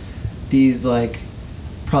of these like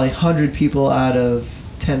probably 100 people out of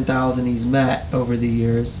 10,000 he's met over the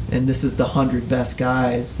years, and this is the 100 best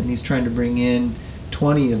guys, and he's trying to bring in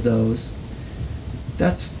 20 of those.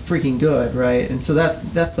 That's freaking good, right? And so that's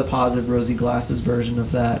the positive rosy glasses version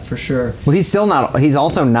of that for sure. Well, he's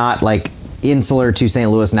also not like insular to St.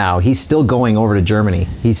 Louis now. He's still going over to Germany.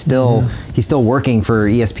 He's still working for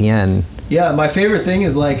ESPN. Yeah, my favorite thing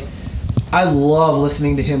is like I love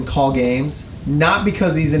listening to him call games. Not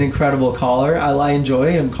because he's an incredible caller. I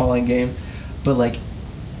enjoy him calling games, but like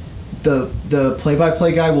the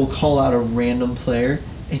play-by-play guy will call out a random player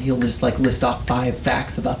and he'll just like list off 5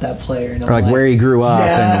 facts about that player, and Or like where he grew up.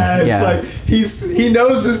 Yeah, and, it's like he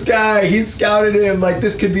knows this guy. He's scouted him. Like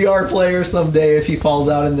this could be our player someday if he falls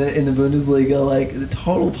out in the Bundesliga. Like the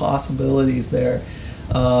total possibilities there.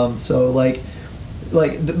 So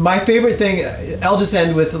my favorite thing, I'll just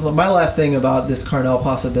end with my last thing about this Carnell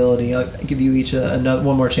possibility. I'll give you each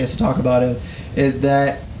one more chance to talk about him. Is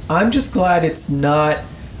that I'm just glad it's not.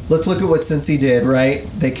 Let's look at what Cincy did, right?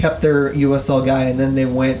 They kept their USL guy, and then they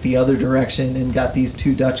went the other direction and got these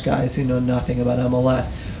 2 Dutch guys who know nothing about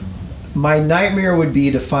MLS. My nightmare would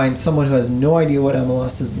be to find someone who has no idea what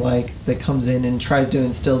MLS is like that comes in and tries to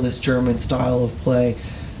instill this German style of play.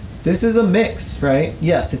 This is a mix, right?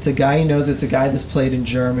 Yes, it's a guy he knows. It's a guy that's played in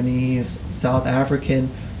Germany. He's South African,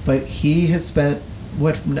 but he has spent,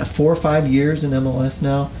 4 or 5 years in MLS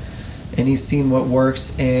now, and he's seen what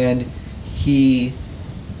works, and he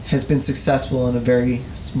has been successful in a very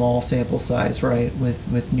small sample size, right,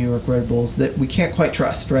 with New York Red Bulls that we can't quite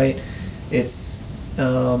trust, right? It's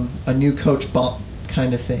a new coach bump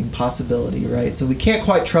kind of thing, possibility, right? So we can't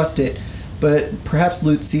quite trust it, but perhaps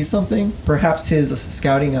Lutz sees something. Perhaps his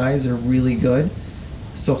scouting eyes are really good.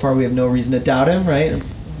 So far we have no reason to doubt him, right?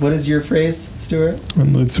 What is your phrase, Stuart?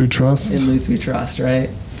 In Lutz we trust. In Lutz we trust, right?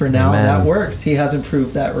 For now, Amen. that works. He hasn't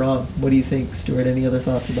proved that wrong. What do you think, Stuart? Any other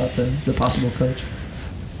thoughts about the possible coach?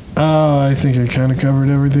 I think I kind of covered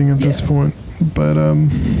everything at this point. But,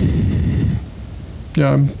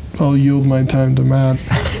 I'll yield my time to Matt.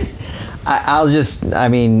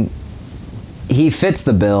 He fits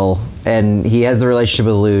the bill, and he has the relationship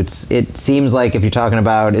with Lutz. It seems like if you're talking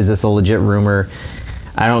about, is this a legit rumor,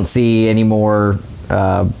 I don't see any more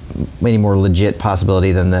legit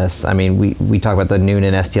possibility than this. I mean, we talk about the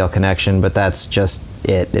Noonan STL connection, but that's just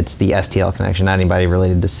it. It's the STL connection, not anybody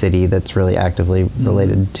related to City that's really actively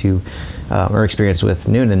related to or experienced with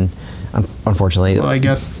Noonan, unfortunately. Well, I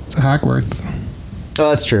guess Hackworth. Oh,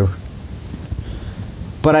 that's true.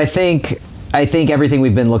 But I think everything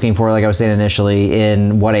we've been looking for, like I was saying initially,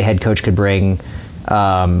 in what a head coach could bring,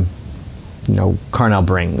 Carnell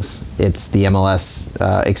brings. It's the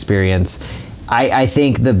MLS experience. I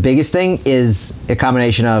think the biggest thing is a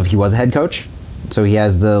combination of he was a head coach, so he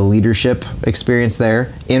has the leadership experience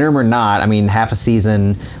there. Interim or not, I mean, half a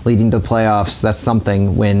season leading to the playoffs, that's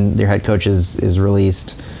something when your head coach is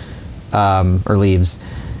released or leaves.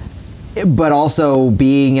 But also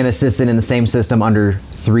being an assistant in the same system under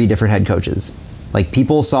 3 different head coaches. Like,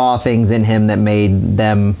 people saw things in him that made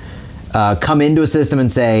them come into a system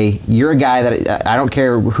and say, you're a guy that I don't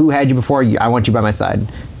care who had you before, I want you by my side.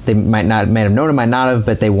 They might have known him, might not have,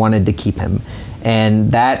 but they wanted to keep him.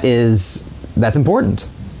 And that's important.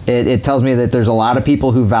 It tells me that there's a lot of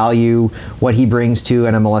people who value what he brings to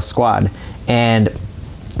an MLS squad. And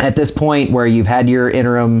at this point where you've had your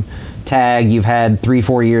interim tag, you've had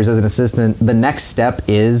 3-4 years as an assistant, the next step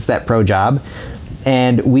is that pro job.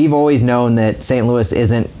 And we've always known that St. Louis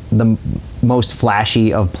isn't the most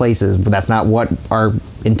flashy of places, but that's not what our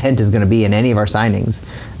intent is going to be in any of our signings.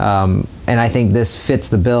 And I think this fits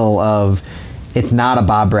the bill of, it's not a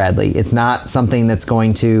Bob Bradley. It's not something that's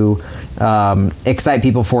going to excite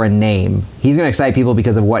people for a name. He's going to excite people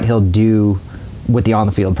because of what he'll do with the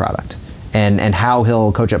on-the-field product and how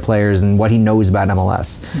he'll coach up players and what he knows about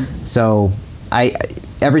MLS. Mm-hmm. So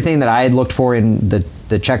everything that I had looked for in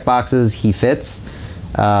the check boxes, he fits.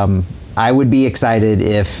 I would be excited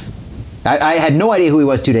if... I had no idea who he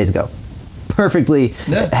was 2 days ago. Perfectly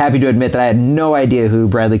happy to admit that I had no idea who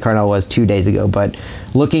Bradley Carnell was 2 days ago, but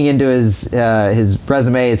looking into his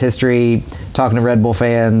resume, his history, talking to Red Bull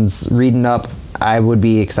fans, reading up, I would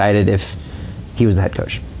be excited if he was the head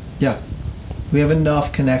coach. Yeah. We have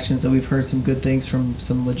enough connections that we've heard some good things from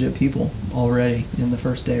some legit people already in the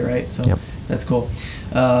first day, right? So yep. That's cool.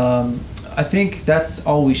 I think that's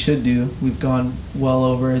all we should do. We've gone well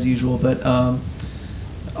over as usual, but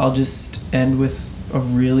I'll just end with a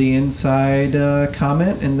really inside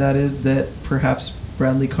comment, and that is that perhaps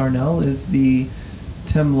Bradley Carnell is the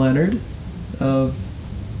Tim Leonard of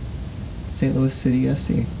St. Louis City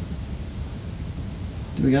SC.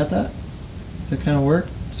 Do we got that? Does that kind of work?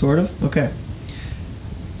 Sort of? Okay.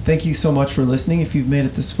 Thank you so much for listening. If you've made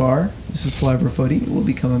it this far, this is Flyover Footy. We'll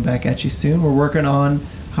be coming back at you soon. We're working on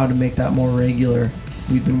how to make that more regular.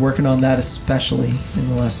 We've been working on that especially in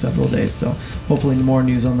the last several days, so hopefully more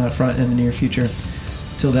news on that front in the near future.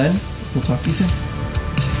 Till then, we'll talk to you soon.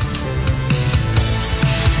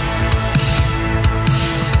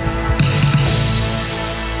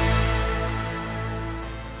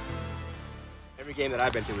 every game that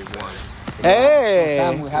I've been to, we've won. Hey!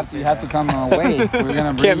 Sam, you have to come away. We're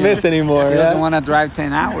gonna bring Can't miss anymore. He doesn't want to drive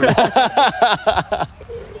 10 hours.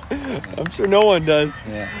 I'm sure no one does.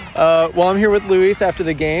 Yeah. Well, I'm here with Luis after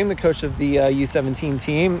the game, the coach of the U17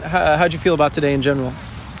 team. How'd you feel about today in general?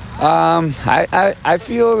 I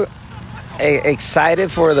feel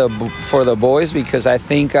excited for the boys because I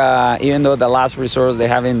think even though the last results they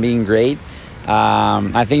haven't been great,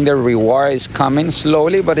 I think the reward is coming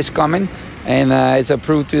slowly, but it's coming, and it's a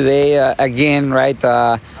proof today again,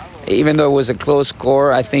 right? Even though it was a close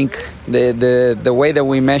score, I think the way that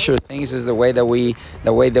we measure things is the way that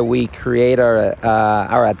we create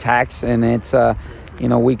our attacks, and it's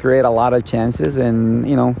we create a lot of chances, and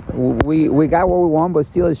we got what we want, but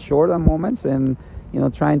still it's short on moments, and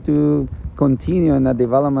trying to continue in the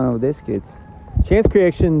development of these kids. Chance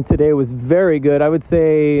creation today was very good. I would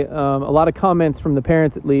say a lot of comments from the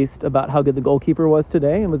parents, at least, about how good the goalkeeper was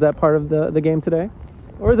today. And was that part of the game today?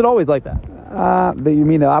 Or is it always like that? You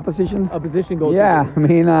mean the opposition? Opposition goalkeeper. Yeah, I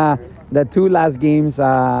mean, the two last games,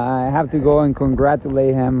 I have to go and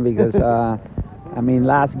congratulate him because,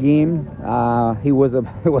 last game, he was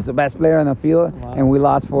the best player on the field, wow. And we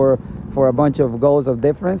lost for a bunch of goals of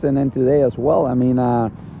difference, and then today as well. I mean,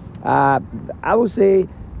 I would say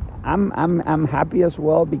I'm happy as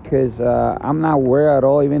well because I'm not worried at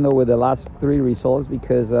all, even though with the last three results,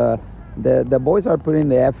 because the boys are putting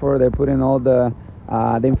the effort, they're putting all the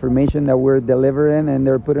information that we're delivering, and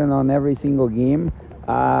they're putting on every single game.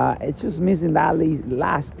 It's just missing that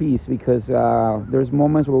last piece because there's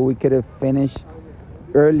moments where we could have finished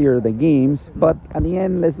earlier the games, but at the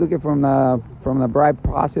end, let's look at it from the bright,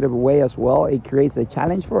 positive way as well. It creates a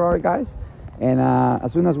challenge for our guys. And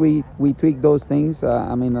as soon as we tweak those things,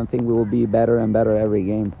 I think we will be better and better every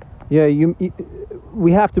game. Yeah,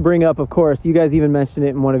 we have to bring up, of course, you guys even mentioned it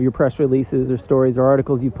in one of your press releases or stories or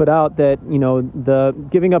articles you put out that, the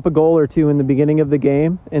giving up a goal or two in the beginning of the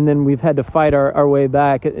game, and then we've had to fight our way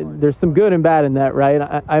back. There's some good and bad in that,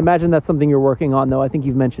 right? I imagine that's something you're working on, though. I think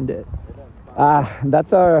you've mentioned it.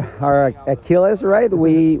 That's our Achilles, right?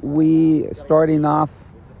 We starting off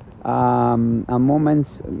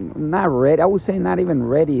moments not ready. I would say not even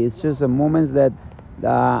ready. It's just a moments that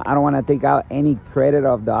I don't want to take out any credit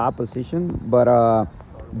of the opposition, but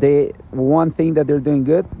one thing that they're doing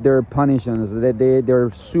good, they're punishing us.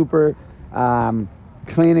 They're super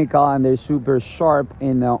clinical, and they're super sharp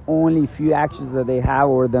in the only few actions that they have,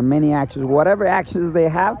 or the many actions, whatever actions they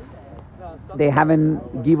have, they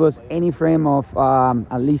haven't give us any frame of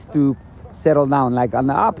at least to settle down. Like on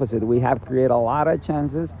the opposite, we have created a lot of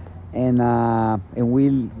chances, and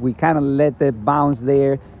we kind of let it bounce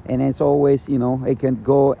there, and it's always it can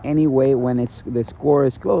go any way when the score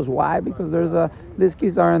is close. Why? Because these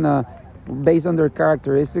kids are based on their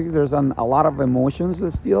characteristics. There's a lot of emotions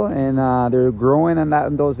still, and they're growing in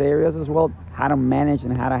those areas as well. How to manage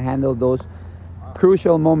and how to handle those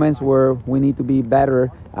crucial moments where we need to be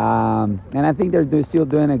better, and I think they're still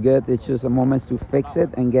doing it good. It's just a moment to fix it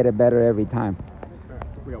and get it better every time.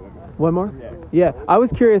 One more? Yeah. I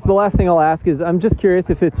was curious. The last thing I'll ask is, I'm just curious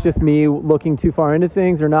if it's just me looking too far into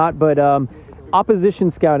things or not, but opposition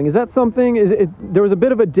scouting, is that something? There was a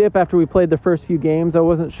bit of a dip after we played the first few games. I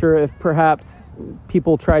wasn't sure if perhaps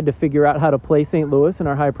people tried to figure out how to play St. Louis in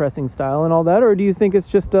our high pressing style and all that, or do you think it's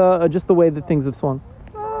just the way that things have swung?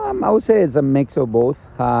 I would say it's a mix of both,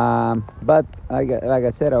 but like I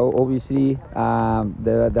said, obviously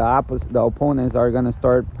the opponents are gonna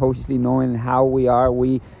start obviously knowing how we are.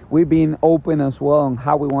 We've been open as well on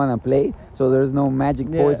how we want to play, so there's no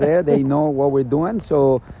magic points there. They know what we're doing,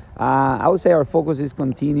 so I would say our focus is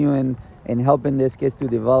continuing and helping these kids to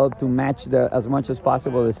develop, to match as much as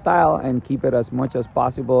possible the style, and keep it as much as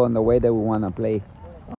possible in the way that we want to play.